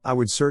 I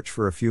would search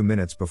for a few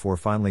minutes before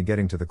finally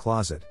getting to the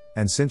closet,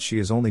 and since she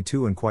is only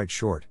 2 and quite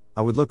short,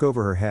 I would look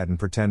over her head and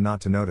pretend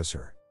not to notice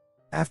her.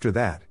 After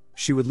that,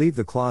 she would leave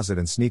the closet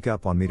and sneak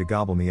up on me to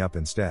gobble me up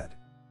instead.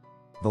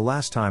 The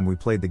last time we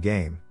played the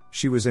game,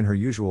 she was in her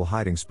usual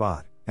hiding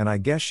spot, and I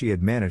guess she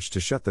had managed to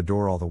shut the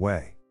door all the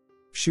way.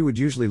 She would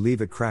usually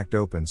leave it cracked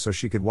open so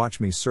she could watch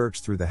me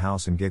search through the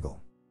house and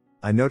giggle.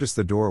 I noticed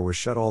the door was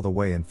shut all the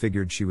way and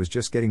figured she was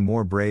just getting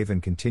more brave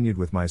and continued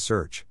with my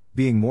search,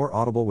 being more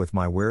audible with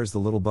my "Where's the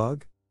little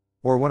bug?"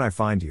 Or "When I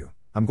find you,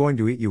 I'm going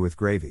to eat you with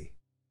gravy."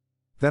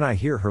 Then I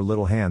hear her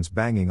little hands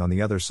banging on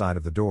the other side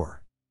of the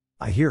door.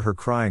 I hear her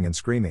crying and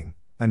screaming,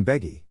 "Aunt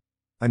Becky!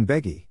 Aunt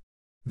Becky!"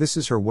 This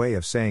is her way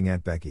of saying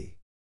Aunt Becky.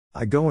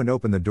 I go and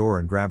open the door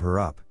and grab her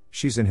up.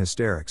 She's in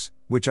hysterics,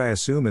 which I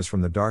assume is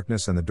from the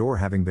darkness and the door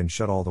having been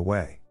shut all the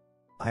way.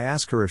 I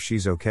ask her if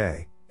she's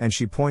okay, and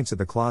she points at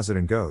the closet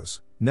and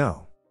goes,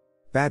 "No.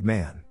 Bad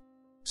man.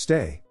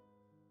 Stay."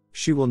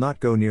 She will not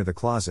go near the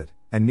closet,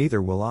 and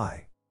neither will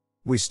I.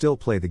 We still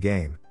play the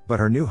game, but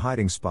her new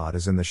hiding spot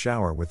is in the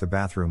shower with the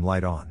bathroom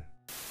light on.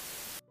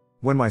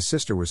 When my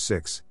sister was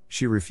 6,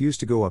 she refused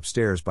to go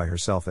upstairs by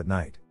herself at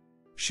night.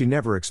 She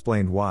never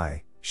explained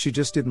why, she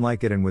just didn't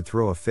like it and would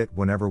throw a fit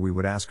whenever we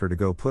would ask her to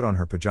go put on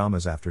her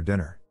pajamas after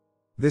dinner.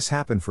 This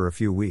happened for a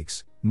few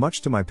weeks,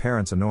 much to my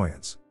parents'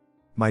 annoyance.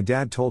 My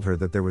dad told her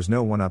that there was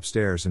no one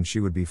upstairs and she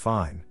would be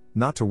fine,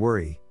 not to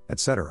worry,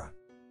 etc.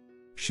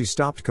 She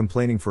stopped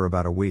complaining for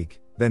about a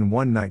week, then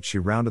one night she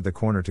rounded the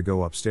corner to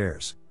go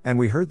upstairs, and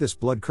we heard this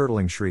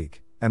blood-curdling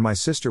shriek, and my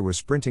sister was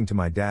sprinting to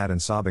my dad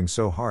and sobbing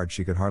so hard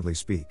she could hardly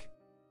speak.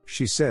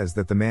 She says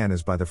that the man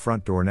is by the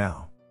front door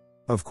now.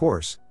 Of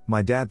course,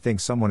 my dad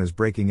thinks someone is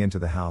breaking into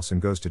the house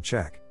and goes to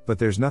check, but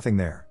there's nothing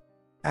there.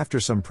 After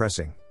some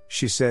pressing,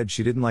 she said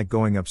she didn't like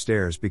going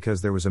upstairs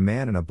because there was a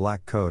man in a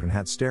black coat and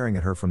hat staring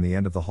at her from the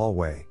end of the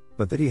hallway,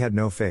 but that he had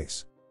no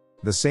face.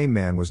 The same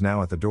man was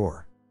now at the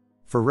door.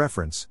 For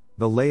reference,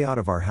 the layout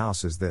of our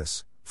house is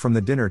this: from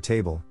the dinner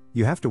table,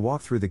 you have to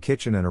walk through the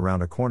kitchen and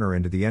around a corner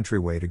into the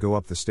entryway to go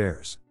up the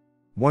stairs.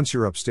 Once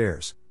you're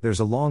upstairs, there's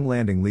a long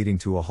landing leading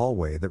to a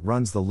hallway that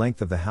runs the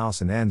length of the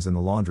house and ends in the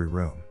laundry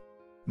room.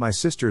 My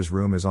sister's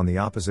room is on the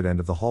opposite end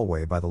of the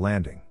hallway by the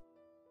landing.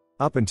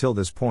 Up until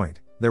this point,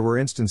 there were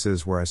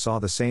instances where I saw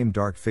the same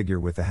dark figure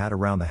with the hat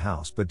around the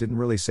house but didn't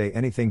really say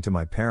anything to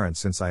my parents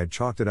since I had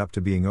chalked it up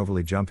to being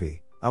overly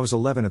jumpy. I was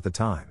 11 at the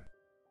time.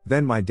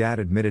 Then my dad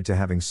admitted to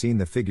having seen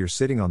the figure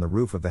sitting on the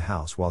roof of the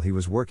house while he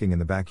was working in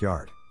the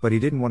backyard, but he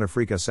didn't want to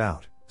freak us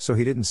out, so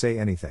he didn't say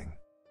anything.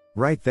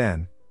 Right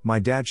then, my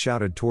dad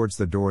shouted towards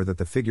the door that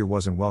the figure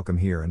wasn't welcome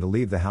here and to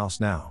leave the house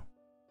now.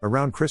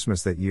 Around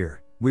Christmas that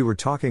year, we were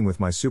talking with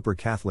my super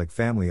Catholic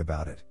family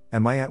about it,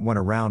 and my aunt went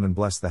around and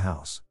blessed the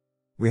house.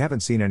 We haven't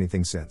seen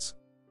anything since.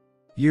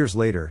 Years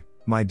later,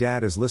 my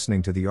dad is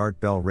listening to the Art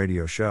Bell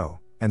radio show,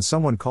 and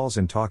someone calls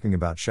in talking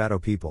about shadow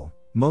people,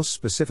 most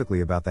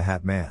specifically about the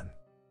Hatman.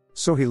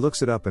 So he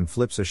looks it up and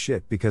flips a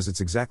shit because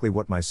it's exactly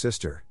what my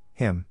sister,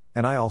 him,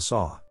 and I all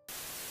saw.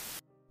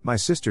 My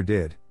sister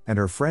did, and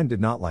her friend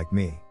did not like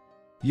me.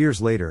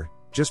 Years later,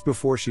 just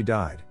before she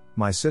died,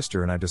 my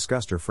sister and I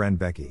discussed her friend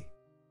Becky.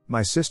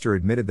 My sister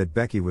admitted that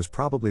Becky was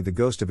probably the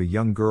ghost of a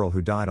young girl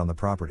who died on the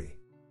property.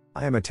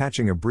 I am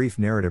attaching a brief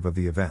narrative of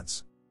the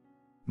events.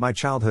 My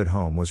childhood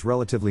home was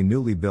relatively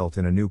newly built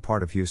in a new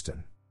part of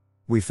Houston.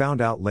 We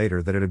found out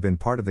later that it had been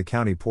part of the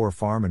county poor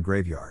farm and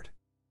graveyard.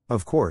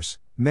 Of course,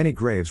 many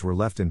graves were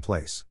left in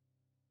place.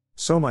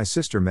 So my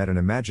sister met an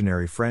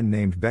imaginary friend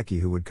named Becky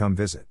who would come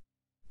visit.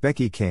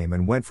 Becky came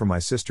and went from my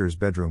sister's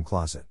bedroom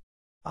closet.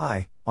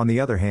 I, on the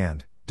other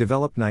hand,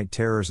 developed night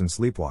terrors and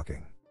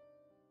sleepwalking.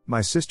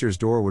 My sister's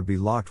door would be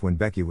locked when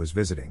Becky was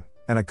visiting,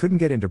 and I couldn't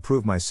get in to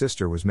prove my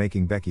sister was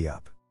making Becky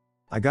up.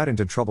 I got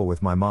into trouble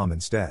with my mom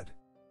instead.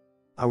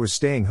 I was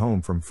staying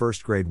home from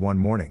first grade one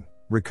morning,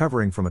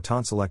 recovering from a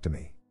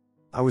tonsillectomy.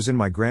 I was in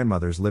my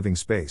grandmother's living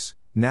space,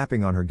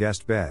 napping on her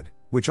guest bed,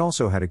 which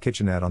also had a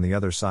kitchenette on the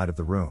other side of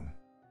the room.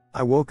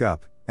 I woke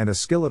up, and a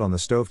skillet on the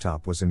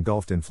stovetop was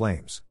engulfed in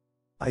flames.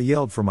 I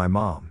yelled for my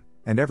mom,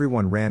 and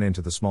everyone ran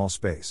into the small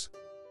space.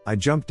 I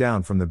jumped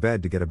down from the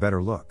bed to get a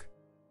better look.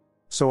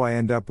 So I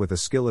end up with a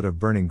skillet of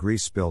burning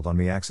grease spilled on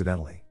me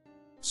accidentally.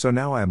 So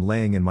now I am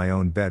laying in my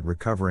own bed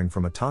recovering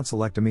from a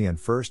tonsillectomy and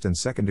first and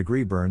second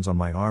degree burns on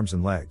my arms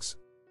and legs.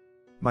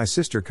 My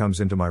sister comes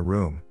into my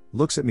room,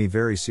 looks at me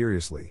very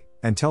seriously,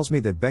 and tells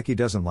me that Becky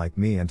doesn't like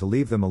me and to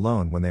leave them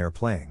alone when they are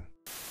playing.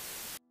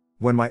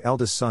 When my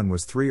eldest son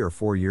was 3 or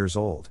 4 years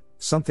old,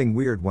 something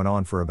weird went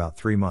on for about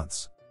 3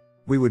 months.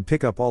 We would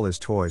pick up all his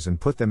toys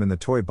and put them in the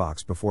toy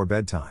box before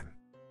bedtime.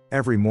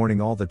 Every morning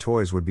all the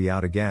toys would be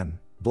out again,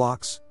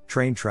 blocks,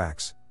 train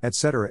tracks,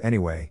 etc.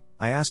 Anyway,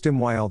 I asked him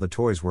why all the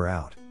toys were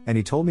out, and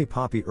he told me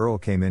Poppy Earl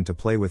came in to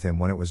play with him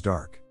when it was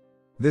dark.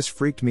 This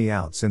freaked me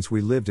out since we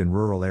lived in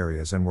rural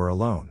areas and were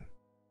alone.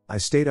 I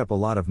stayed up a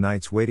lot of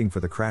nights waiting for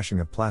the crashing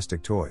of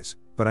plastic toys,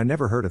 but I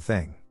never heard a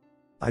thing.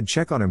 I'd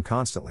check on him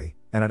constantly,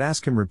 and I'd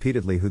ask him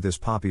repeatedly who this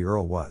Poppy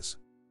Earl was.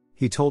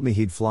 He told me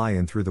he'd fly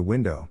in through the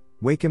window,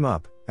 wake him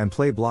up, and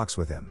play blocks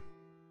with him.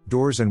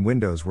 Doors and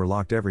windows were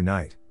locked every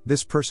night.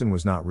 This person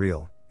was not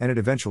real, and it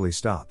eventually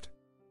stopped.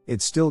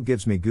 It still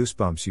gives me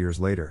goosebumps years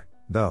later,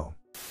 though.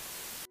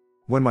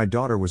 When my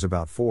daughter was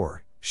about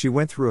 4, she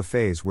went through a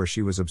phase where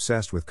she was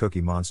obsessed with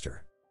Cookie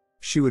Monster.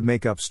 She would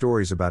make up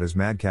stories about his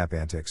madcap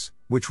antics,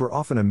 which were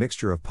often a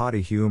mixture of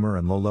potty humor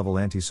and low-level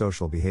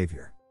antisocial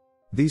behavior.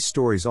 These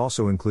stories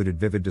also included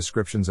vivid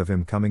descriptions of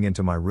him coming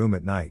into my room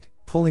at night,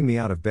 pulling me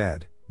out of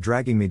bed,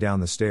 dragging me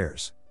down the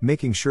stairs,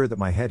 making sure that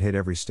my head hit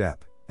every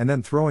step, and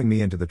then throwing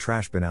me into the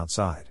trash bin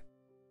outside.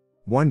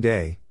 One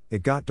day,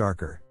 it got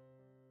darker.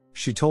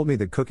 She told me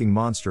that Cooking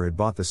Monster had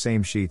bought the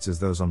same sheets as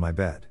those on my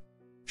bed.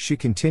 She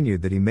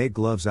continued that he made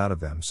gloves out of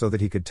them so that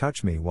he could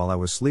touch me while I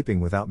was sleeping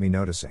without me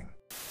noticing.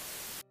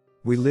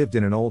 We lived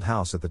in an old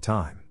house at the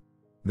time.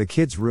 The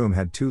kids' room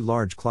had 2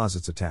 large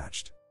closets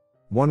attached.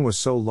 One was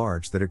so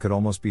large that it could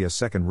almost be a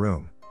second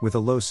room, with a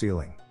low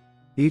ceiling.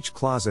 Each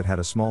closet had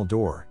a small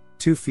door,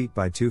 2 feet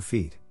by 2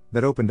 feet,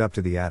 that opened up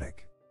to the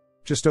attic.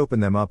 Just open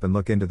them up and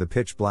look into the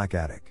pitch black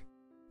attic.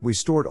 We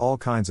stored all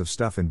kinds of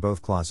stuff in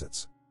both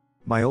closets.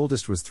 My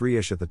oldest was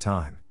 3-ish at the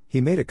time.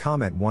 He made a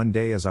comment one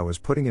day as I was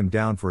putting him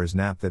down for his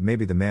nap that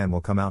maybe the man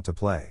will come out to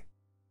play.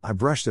 I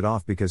brushed it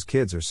off because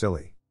kids are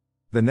silly.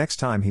 The next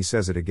time he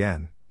says it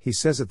again, he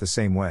says it the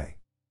same way.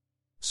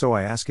 So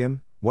I ask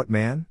him, "What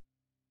man?"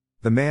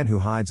 "The man who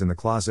hides in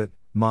the closet,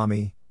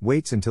 Mommy,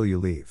 waits until you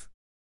leave."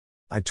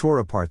 I tore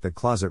apart that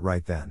closet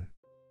right then.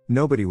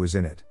 Nobody was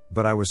in it,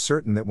 but I was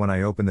certain that when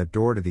I opened that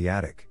door to the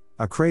attic,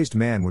 a crazed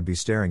man would be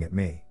staring at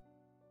me.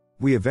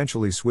 We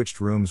eventually switched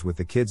rooms with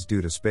the kids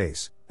due to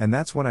space, and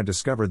that's when I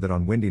discovered that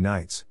on windy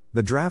nights,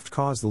 the draft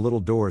caused the little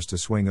doors to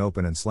swing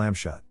open and slam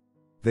shut.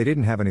 They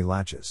didn't have any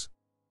latches.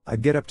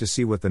 I'd get up to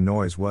see what the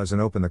noise was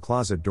and open the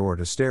closet door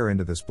to stare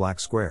into this black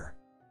square.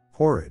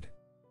 Horrid.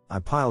 I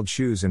piled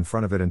shoes in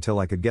front of it until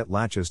I could get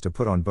latches to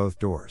put on both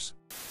doors.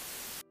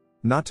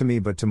 Not to me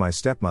but to my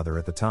stepmother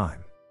at the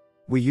time.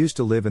 We used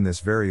to live in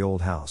this very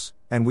old house,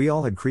 and we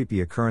all had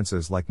creepy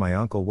occurrences like my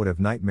uncle would have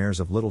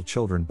nightmares of little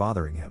children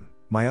bothering him.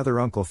 My other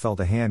uncle felt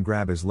a hand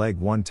grab his leg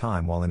one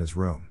time while in his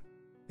room.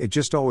 It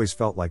just always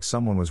felt like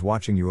someone was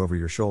watching you over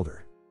your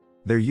shoulder.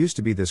 There used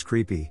to be this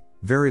creepy,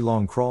 very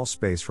long crawl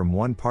space from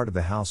one part of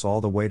the house all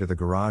the way to the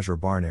garage or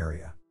barn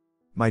area.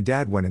 My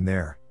dad went in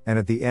there, and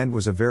at the end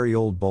was a very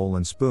old bowl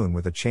and spoon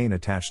with a chain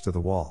attached to the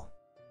wall.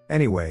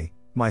 Anyway,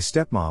 my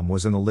stepmom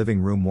was in the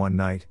living room one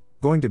night,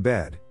 going to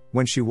bed,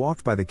 when she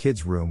walked by the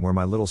kids' room where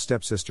my little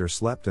stepsister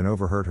slept and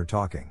overheard her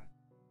talking.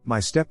 My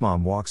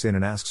stepmom walks in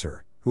and asks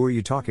her, "Who are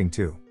you talking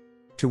to?"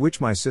 To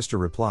which my sister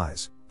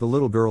replies, "The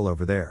little girl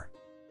over there."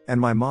 And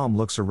my mom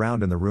looks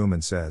around in the room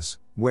and says,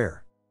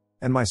 "Where?"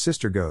 And my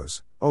sister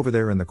goes, "Over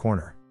there in the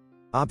corner."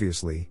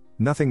 Obviously,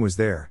 nothing was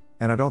there,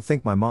 and I don't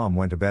think my mom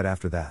went to bed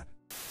after that.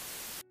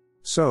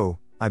 So,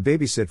 I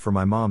babysit for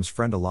my mom's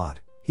friend a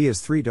lot. He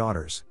has 3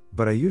 daughters,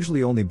 but I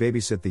usually only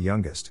babysit the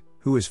youngest,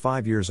 who is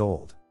 5 years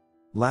old.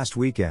 Last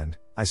weekend,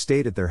 I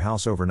stayed at their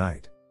house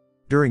overnight.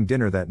 During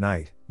dinner that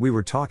night, we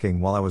were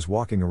talking while I was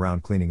walking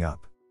around cleaning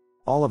up.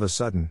 All of a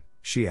sudden,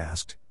 she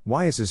asked,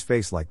 "Why is his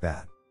face like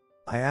that?"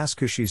 I ask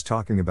who she's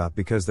talking about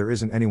because there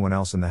isn't anyone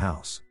else in the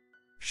house.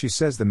 She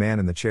says the man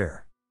in the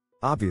chair.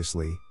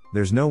 Obviously,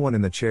 there's no one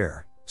in the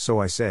chair, so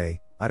I say,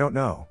 "I don't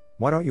know,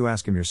 why don't you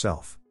ask him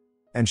yourself?"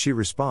 And she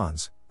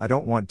responds, "I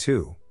don't want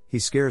to, he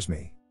scares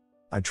me."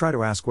 I try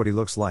to ask what he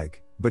looks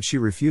like, but she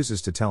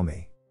refuses to tell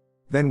me.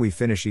 Then we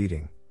finish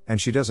eating,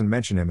 and she doesn't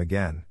mention him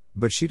again,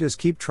 but she does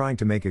keep trying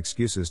to make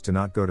excuses to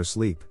not go to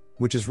sleep,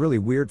 which is really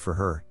weird for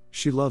her.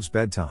 She loves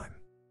bedtime.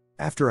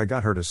 After I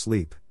got her to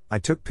sleep, I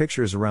took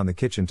pictures around the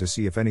kitchen to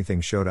see if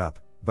anything showed up,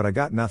 but I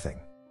got nothing.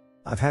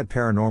 I've had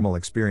paranormal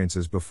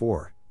experiences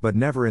before, but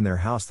never in their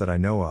house that I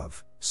know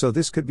of, so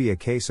this could be a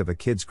case of a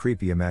kid's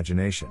creepy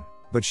imagination,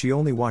 but she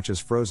only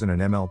watches Frozen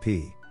and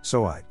MLP,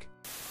 so I'd.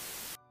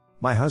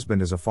 My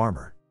husband is a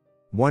farmer.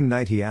 One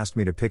night he asked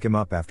me to pick him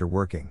up after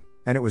working,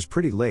 and it was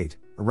pretty late,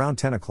 around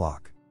 10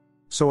 o'clock.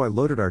 So I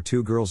loaded our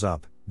 2 girls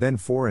up, then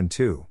 4 and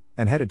 2,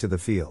 and headed to the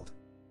field.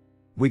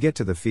 We get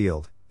to the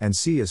field, and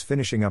C is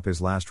finishing up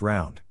his last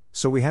round,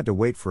 so we had to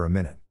wait for a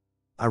minute.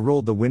 I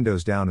rolled the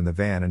windows down in the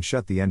van and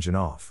shut the engine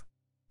off.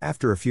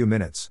 After a few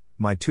minutes,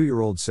 my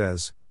 2-year-old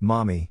says,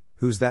 "Mommy,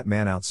 who's that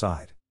man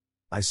outside?"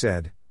 I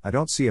said, "I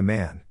don't see a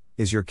man,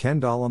 is your Ken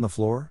doll on the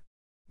floor?"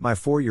 My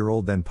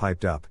 4-year-old then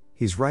piped up,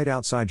 "He's right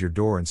outside your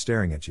door and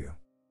staring at you.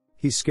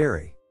 He's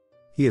scary.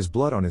 He has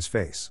blood on his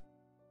face."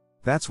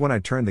 That's when I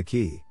turned the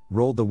key,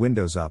 rolled the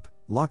windows up,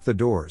 locked the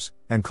doors,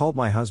 and called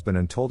my husband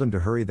and told him to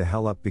hurry the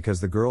hell up because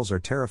the girls are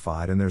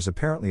terrified and there's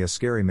apparently a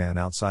scary man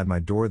outside my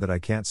door that I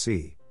can't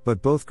see,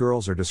 but both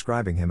girls are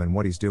describing him and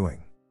what he's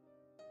doing.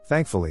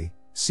 Thankfully,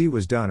 C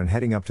was done and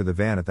heading up to the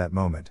van at that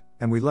moment,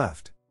 and we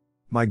left.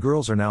 My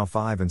girls are now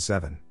 5 and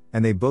 7,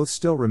 and they both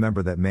still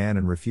remember that man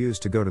and refuse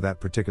to go to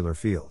that particular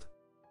field.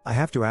 I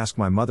have to ask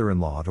my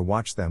mother-in-law to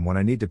watch them when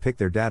I need to pick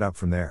their dad up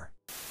from there.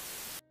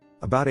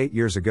 About 8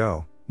 years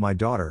ago, my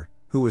daughter,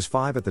 who was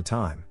 5 at the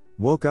time,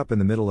 woke up in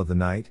the middle of the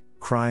night,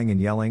 crying and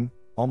yelling,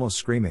 almost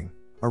screaming.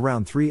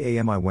 Around 3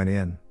 a.m. I went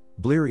in,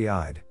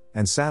 bleary-eyed,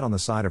 and sat on the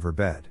side of her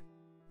bed.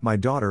 My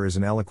daughter is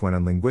an eloquent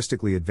and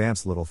linguistically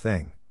advanced little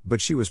thing,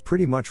 but she was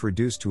pretty much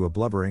reduced to a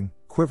blubbering,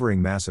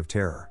 quivering mass of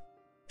terror.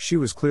 She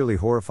was clearly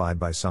horrified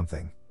by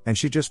something, and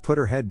she just put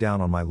her head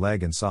down on my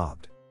leg and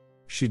sobbed.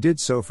 She did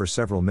so for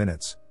several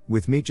minutes,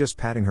 with me just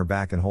patting her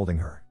back and holding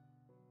her.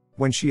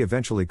 When she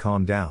eventually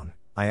calmed down,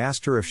 I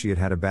asked her if she had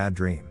had a bad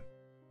dream.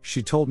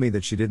 She told me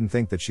that she didn't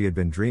think that she had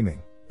been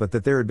dreaming, but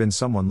that there had been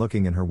someone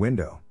looking in her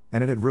window,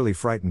 and it had really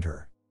frightened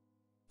her.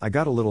 I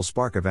got a little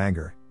spark of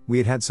anger. We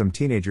had had some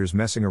teenagers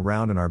messing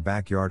around in our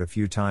backyard a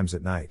few times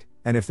at night,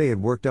 and if they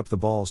had worked up the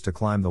balls to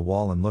climb the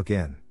wall and look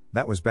in,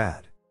 that was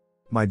bad.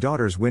 My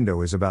daughter's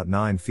window is about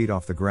 9 feet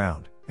off the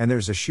ground, and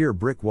there's a sheer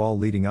brick wall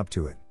leading up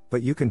to it,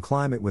 but you can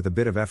climb it with a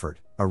bit of effort.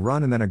 A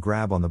run and then a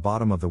grab on the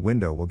bottom of the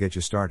window will get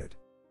you started.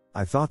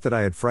 I thought that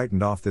I had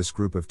frightened off this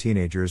group of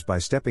teenagers by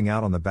stepping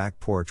out on the back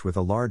porch with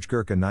a large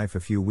Gurkha knife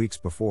a few weeks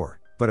before,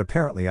 but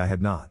apparently I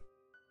had not.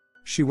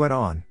 She went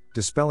on,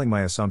 dispelling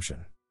my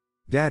assumption.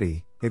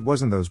 "Daddy, it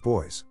wasn't those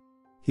boys.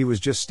 He was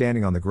just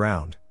standing on the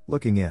ground,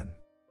 looking in.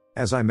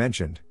 As I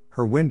mentioned,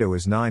 her window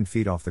is 9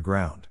 feet off the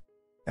ground.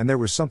 And there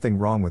was something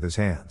wrong with his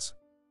hands.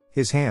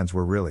 His hands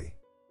were really..."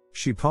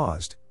 She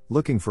paused,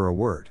 looking for a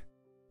word.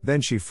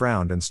 Then she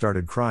frowned and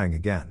started crying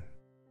again.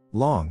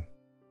 Long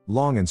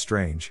and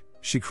strange.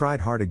 She cried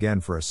hard again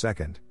for a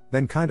second,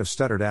 then kind of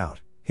stuttered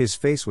out, "His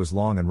face was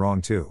long and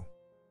wrong too."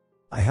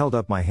 I held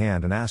up my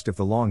hand and asked if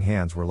the long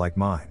hands were like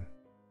mine.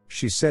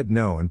 She said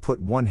no and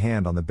put one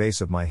hand on the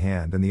base of my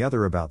hand and the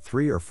other about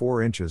 3 or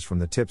 4 inches from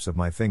the tips of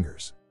my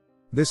fingers.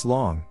 "This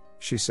long,"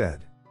 she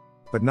said.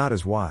 "But not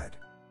as wide.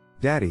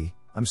 Daddy,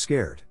 I'm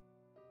scared."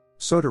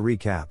 So to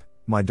recap,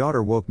 my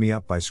daughter woke me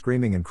up by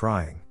screaming and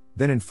crying,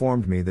 then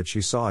informed me that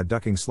she saw a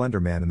ducking slender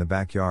man in the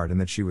backyard and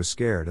that she was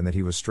scared and that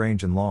he was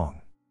strange and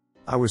long.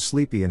 I was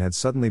sleepy and had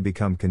suddenly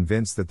become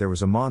convinced that there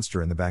was a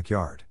monster in the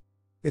backyard.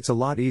 It's a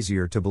lot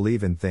easier to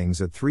believe in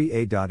things at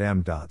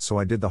 3am. So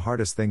I did the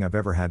hardest thing I've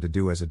ever had to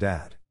do as a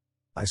dad.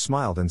 I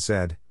smiled and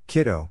said,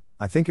 "Kiddo,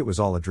 I think it was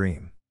all a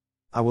dream.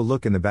 I will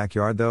look in the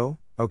backyard though,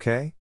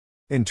 okay?"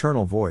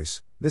 Internal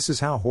voice, this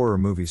is how horror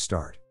movies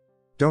start.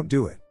 "Don't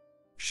do it."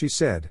 She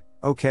said,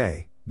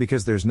 "Okay,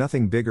 because there's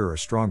nothing bigger or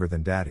stronger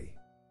than Daddy."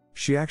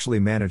 She actually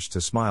managed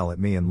to smile at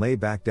me and lay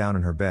back down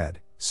in her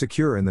bed,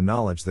 secure in the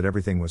knowledge that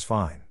everything was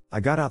fine. I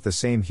got out the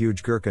same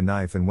huge Gurkha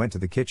knife and went to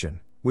the kitchen,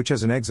 which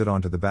has an exit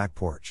onto the back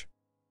porch.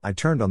 I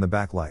turned on the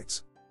back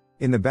lights.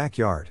 In the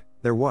backyard,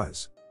 there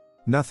was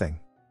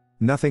nothing.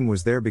 Nothing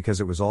was there because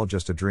it was all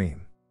just a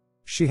dream.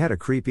 She had a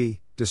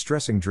creepy,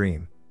 distressing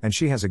dream, and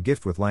she has a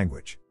gift with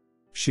language.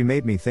 She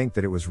made me think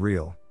that it was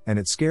real, and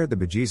it scared the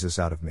bejesus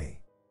out of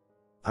me.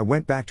 I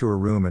went back to her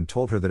room and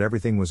told her that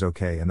everything was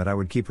okay and that I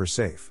would keep her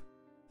safe.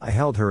 I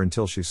held her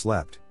until she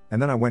slept,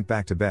 and then I went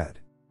back to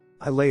bed.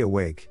 I lay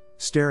awake,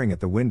 staring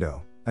at the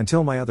window,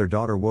 until my other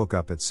daughter woke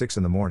up at 6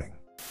 in the morning.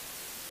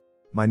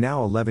 My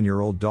now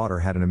 11-year-old daughter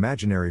had an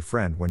imaginary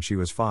friend when she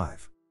was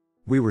 5.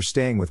 We were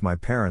staying with my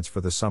parents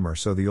for the summer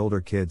so the older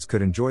kids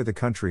could enjoy the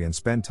country and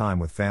spend time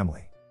with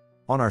family.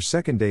 On our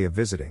second day of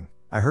visiting,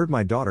 I heard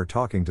my daughter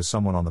talking to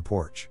someone on the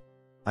porch.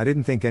 I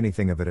didn't think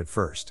anything of it at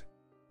first.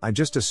 I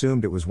just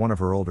assumed it was one of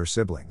her older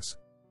siblings.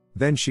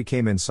 Then she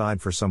came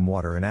inside for some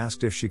water and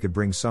asked if she could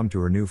bring some to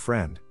her new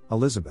friend,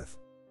 Elizabeth.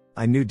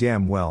 I knew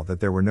damn well that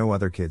there were no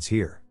other kids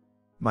here.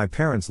 My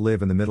parents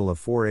live in the middle of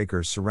 4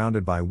 acres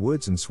surrounded by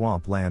woods and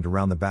swamp land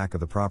around the back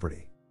of the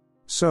property.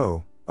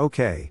 So,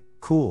 okay,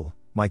 cool,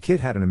 my kid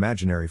had an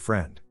imaginary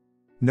friend.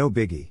 No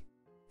biggie.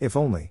 If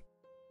only.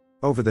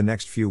 Over the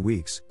next few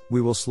weeks, we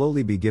will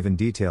slowly be given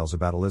details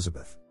about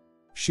Elizabeth.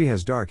 She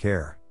has dark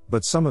hair,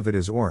 but some of it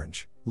is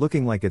orange,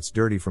 looking like it's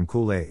dirty from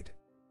Kool-Aid.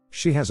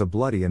 She has a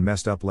bloody and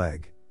messed up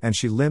leg, and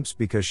she limps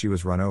because she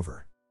was run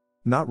over.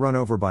 Not run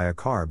over by a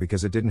car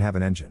because it didn't have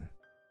an engine.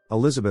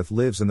 Elizabeth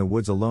lives in the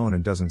woods alone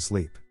and doesn't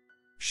sleep.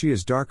 She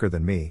is darker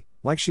than me,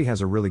 like she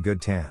has a really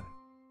good tan.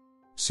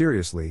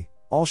 Seriously,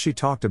 all she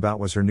talked about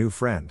was her new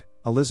friend,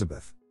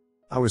 Elizabeth.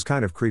 I was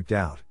kind of creeped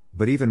out,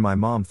 but even my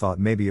mom thought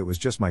maybe it was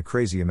just my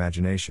crazy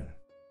imagination.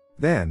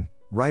 Then,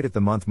 right at the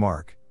month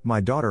mark,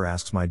 my daughter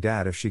asks my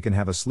dad if she can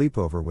have a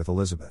sleepover with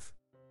Elizabeth.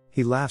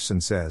 He laughs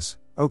and says,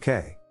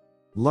 "Okay."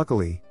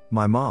 Luckily,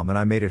 my mom and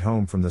I made it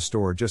home from the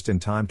store just in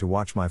time to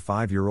watch my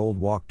 5-year-old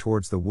walk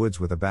towards the woods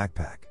with a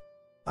backpack.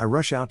 I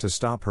rush out to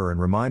stop her and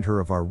remind her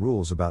of our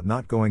rules about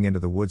not going into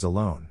the woods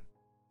alone.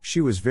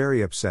 She was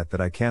very upset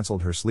that I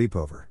canceled her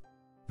sleepover.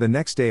 The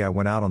next day I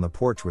went out on the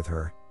porch with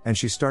her, and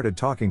she started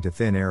talking to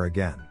thin air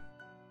again.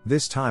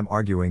 This time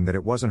arguing that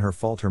it wasn't her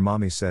fault her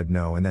mommy said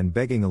no and then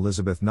begging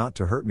Elizabeth not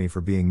to hurt me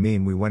for being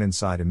mean. We went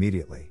inside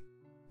immediately.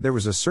 There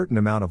was a certain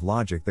amount of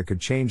logic that could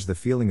change the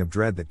feeling of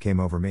dread that came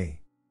over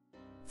me.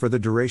 For the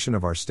duration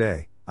of our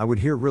stay, I would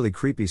hear really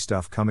creepy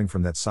stuff coming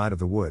from that side of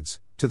the woods,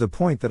 to the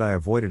point that I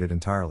avoided it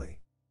entirely.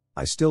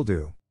 I still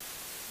do.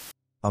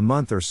 A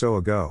month or so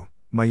ago,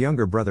 my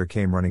younger brother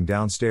came running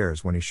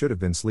downstairs when he should have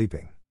been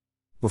sleeping.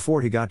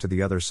 Before he got to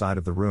the other side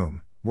of the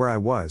room, where I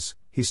was,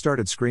 he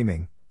started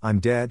screaming, "I'm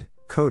dead,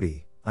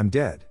 Cody, I'm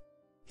dead."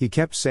 He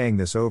kept saying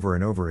this over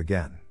and over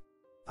again.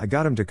 I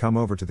got him to come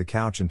over to the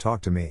couch and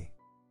talk to me.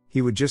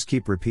 He would just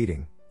keep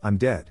repeating, "I'm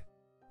dead.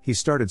 He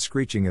started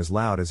screeching as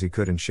loud as he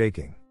could and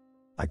shaking.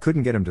 I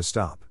couldn't get him to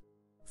stop.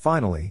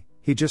 Finally,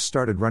 he just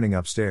started running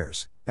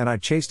upstairs, and I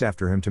chased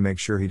after him to make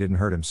sure he didn't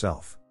hurt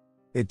himself.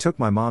 It took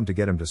my mom to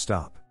get him to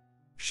stop.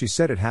 She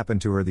said it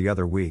happened to her the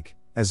other week,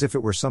 as if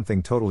it were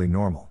something totally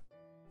normal.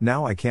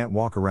 Now I can't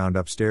walk around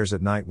upstairs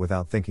at night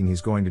without thinking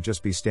he's going to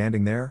just be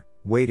standing there,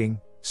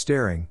 waiting,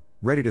 staring,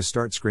 ready to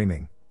start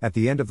screaming, at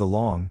the end of the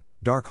long,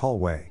 dark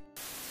hallway.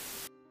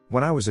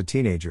 When I was a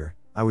teenager,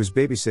 I was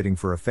babysitting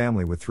for a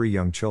family with 3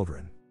 young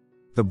children.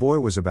 The boy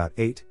was about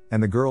 8,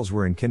 and the girls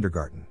were in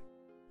kindergarten.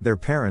 Their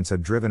parents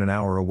had driven an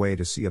hour away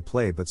to see a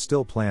play but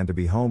still planned to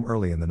be home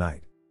early in the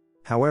night.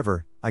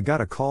 However, I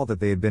got a call that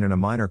they had been in a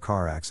minor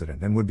car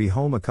accident and would be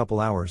home a couple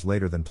hours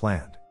later than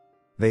planned.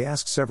 They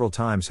asked several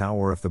times how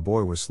or if the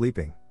boy was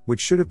sleeping,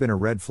 which should have been a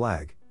red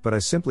flag, but I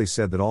simply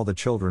said that all the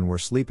children were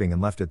sleeping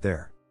and left it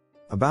there.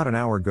 About an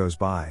hour goes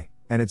by,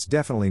 and it's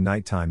definitely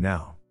nighttime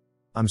now.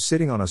 I'm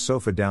sitting on a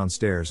sofa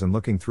downstairs and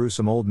looking through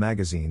some old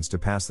magazines to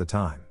pass the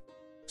time.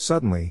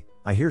 Suddenly,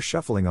 I hear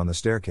shuffling on the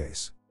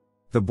staircase.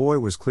 The boy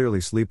was clearly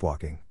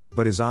sleepwalking,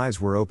 but his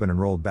eyes were open and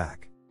rolled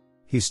back.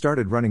 He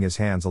started running his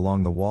hands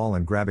along the wall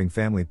and grabbing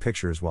family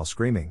pictures while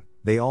screaming,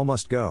 "They all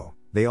must go,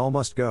 they all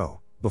must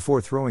go,"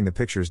 before throwing the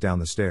pictures down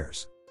the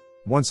stairs.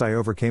 Once I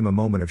overcame a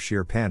moment of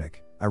sheer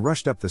panic, I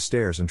rushed up the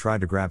stairs and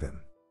tried to grab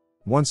him.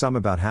 Once I'm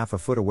about half a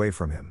foot away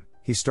from him,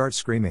 he starts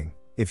screaming,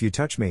 "If you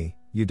touch me,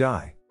 you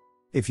die.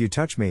 If you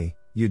touch me,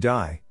 you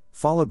die,"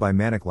 followed by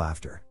manic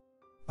laughter.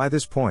 By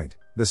this point,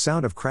 the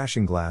sound of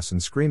crashing glass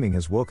and screaming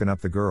has woken up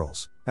the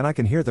girls, and I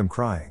can hear them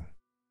crying.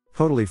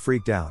 Totally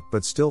freaked out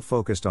but still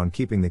focused on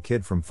keeping the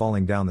kid from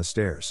falling down the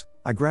stairs,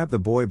 I grab the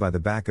boy by the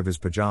back of his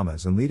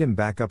pajamas and lead him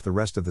back up the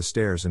rest of the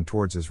stairs and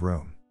towards his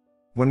room.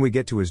 When we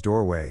get to his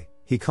doorway,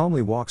 he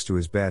calmly walks to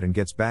his bed and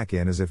gets back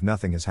in as if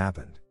nothing has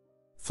happened.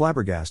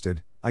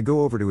 Flabbergasted, I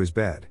go over to his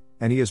bed,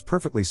 and he is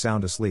perfectly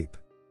sound asleep.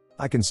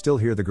 I can still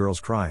hear the girls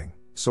crying,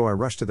 so I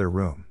rush to their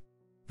room.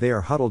 They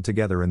are huddled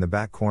together in the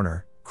back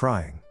corner,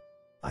 crying.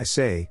 I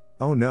say,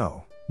 "Oh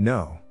no,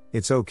 no,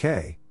 it's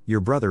okay, your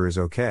brother is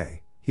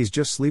okay, he's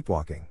just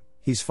sleepwalking,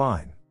 he's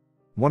fine."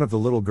 One of the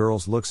little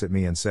girls looks at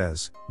me and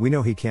says, "We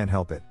know he can't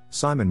help it,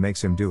 Simon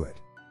makes him do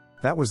it."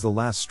 That was the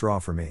last straw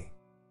for me.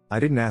 I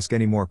didn't ask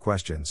any more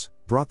questions,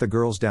 brought the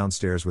girls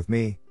downstairs with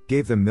me,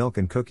 gave them milk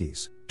and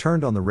cookies,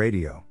 turned on the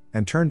radio,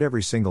 and turned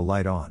every single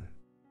light on.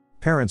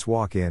 Parents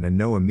walk in and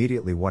know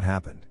immediately what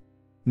happened.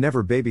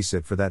 Never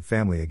babysit for that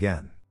family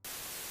again.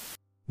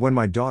 When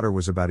my daughter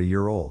was about a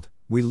year old,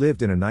 we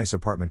lived in a nice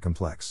apartment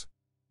complex.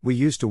 We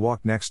used to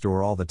walk next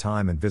door all the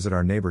time and visit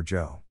our neighbor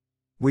Joe.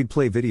 We'd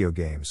play video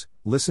games,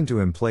 listen to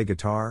him play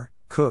guitar,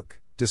 cook,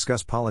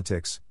 discuss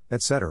politics,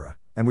 etc.,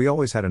 and we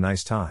always had a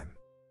nice time.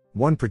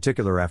 One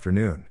particular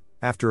afternoon,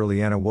 after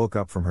Ileana woke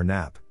up from her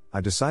nap,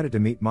 I decided to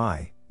meet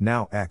my,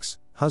 now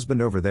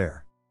ex-husband over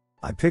there.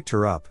 I picked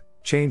her up,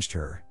 changed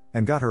her,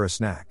 and got her a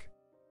snack.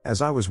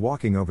 As I was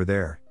walking over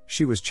there,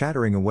 she was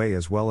chattering away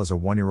as well as a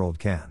 1-year-old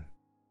can.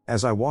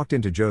 As I walked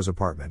into Joe's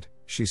apartment,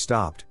 she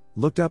stopped,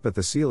 looked up at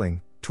the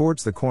ceiling,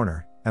 towards the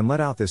corner, and let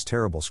out this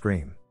terrible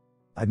scream.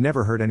 I'd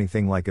never heard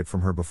anything like it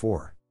from her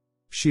before.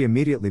 She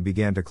immediately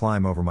began to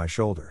climb over my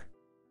shoulder.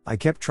 I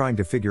kept trying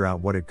to figure out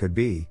what it could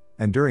be,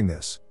 and during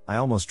this, I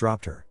almost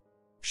dropped her.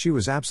 She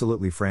was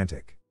absolutely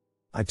frantic.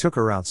 I took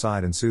her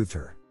outside and soothed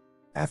her.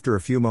 After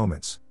a few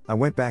moments, I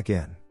went back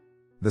in.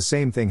 The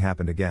same thing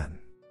happened again.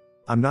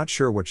 I'm not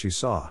sure what she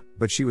saw,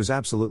 but she was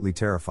absolutely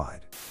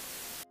terrified.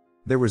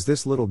 There was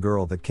this little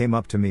girl that came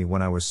up to me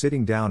when I was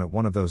sitting down at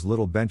one of those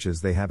little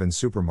benches they have in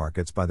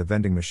supermarkets by the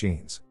vending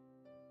machines.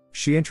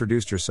 She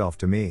introduced herself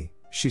to me.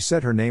 She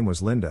said her name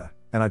was Linda,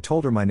 and I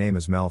told her my name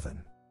is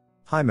Melvin.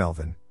 "Hi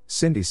Melvin,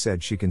 Cindy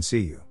said she can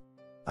see you."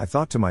 I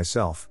thought to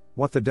myself,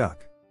 what the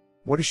duck?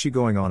 What is she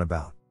going on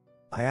about?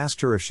 I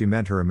asked her if she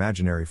meant her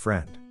imaginary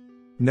friend.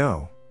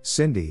 "No,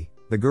 Cindy,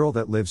 the girl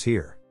that lives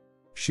here.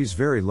 She's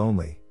very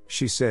lonely,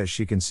 she says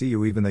she can see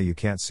you even though you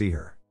can't see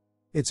her.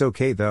 It's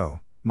okay though,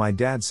 my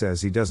dad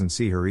says he doesn't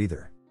see her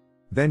either."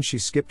 Then she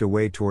skipped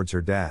away towards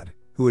her dad,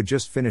 who had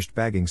just finished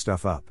bagging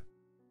stuff up.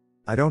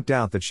 I don't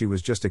doubt that she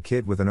was just a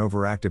kid with an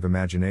overactive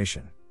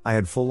imagination. I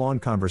had full-on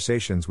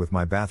conversations with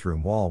my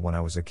bathroom wall when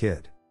I was a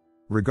kid.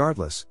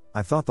 Regardless,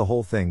 I thought the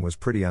whole thing was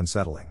pretty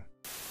unsettling.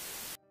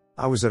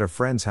 I was at a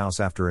friend's house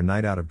after a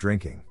night out of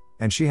drinking,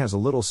 and she has a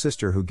little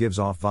sister who gives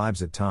off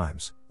vibes at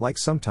times, like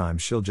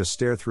sometimes she'll just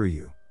stare through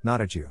you, not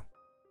at you.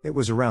 It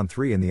was around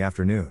 3 in the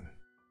afternoon.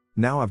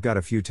 Now I've got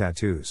a few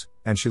tattoos,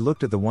 and she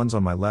looked at the ones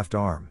on my left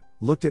arm,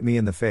 looked at me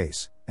in the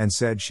face, and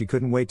said she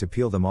couldn't wait to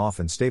peel them off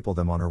and staple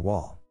them on her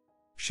wall.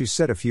 She's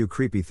said a few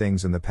creepy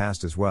things in the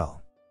past as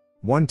well.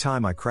 One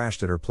time I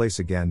crashed at her place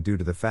again due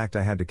to the fact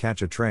I had to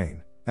catch a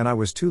train, and I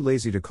was too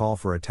lazy to call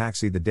for a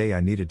taxi the day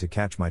I needed to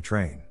catch my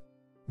train.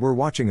 We're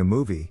watching a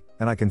movie,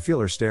 and I can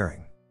feel her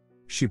staring.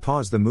 She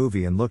paused the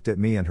movie and looked at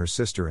me and her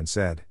sister and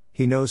said,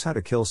 "He knows how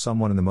to kill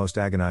someone in the most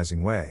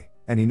agonizing way,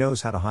 and he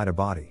knows how to hide a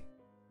body.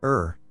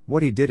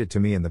 What he did it to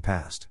me in the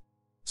past.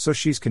 So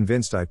she's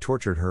convinced I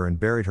tortured her and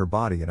buried her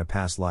body in a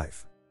past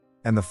life."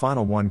 And the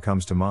final one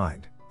comes to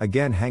mind.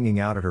 Again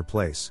hanging out at her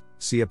place,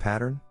 see a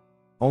pattern?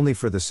 Only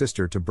for the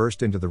sister to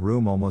burst into the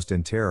room almost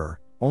in terror,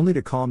 only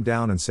to calm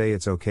down and say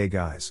it's okay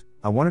guys,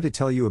 I wanted to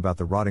tell you about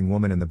the rotting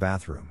woman in the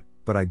bathroom,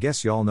 but I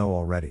guess y'all know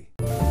already.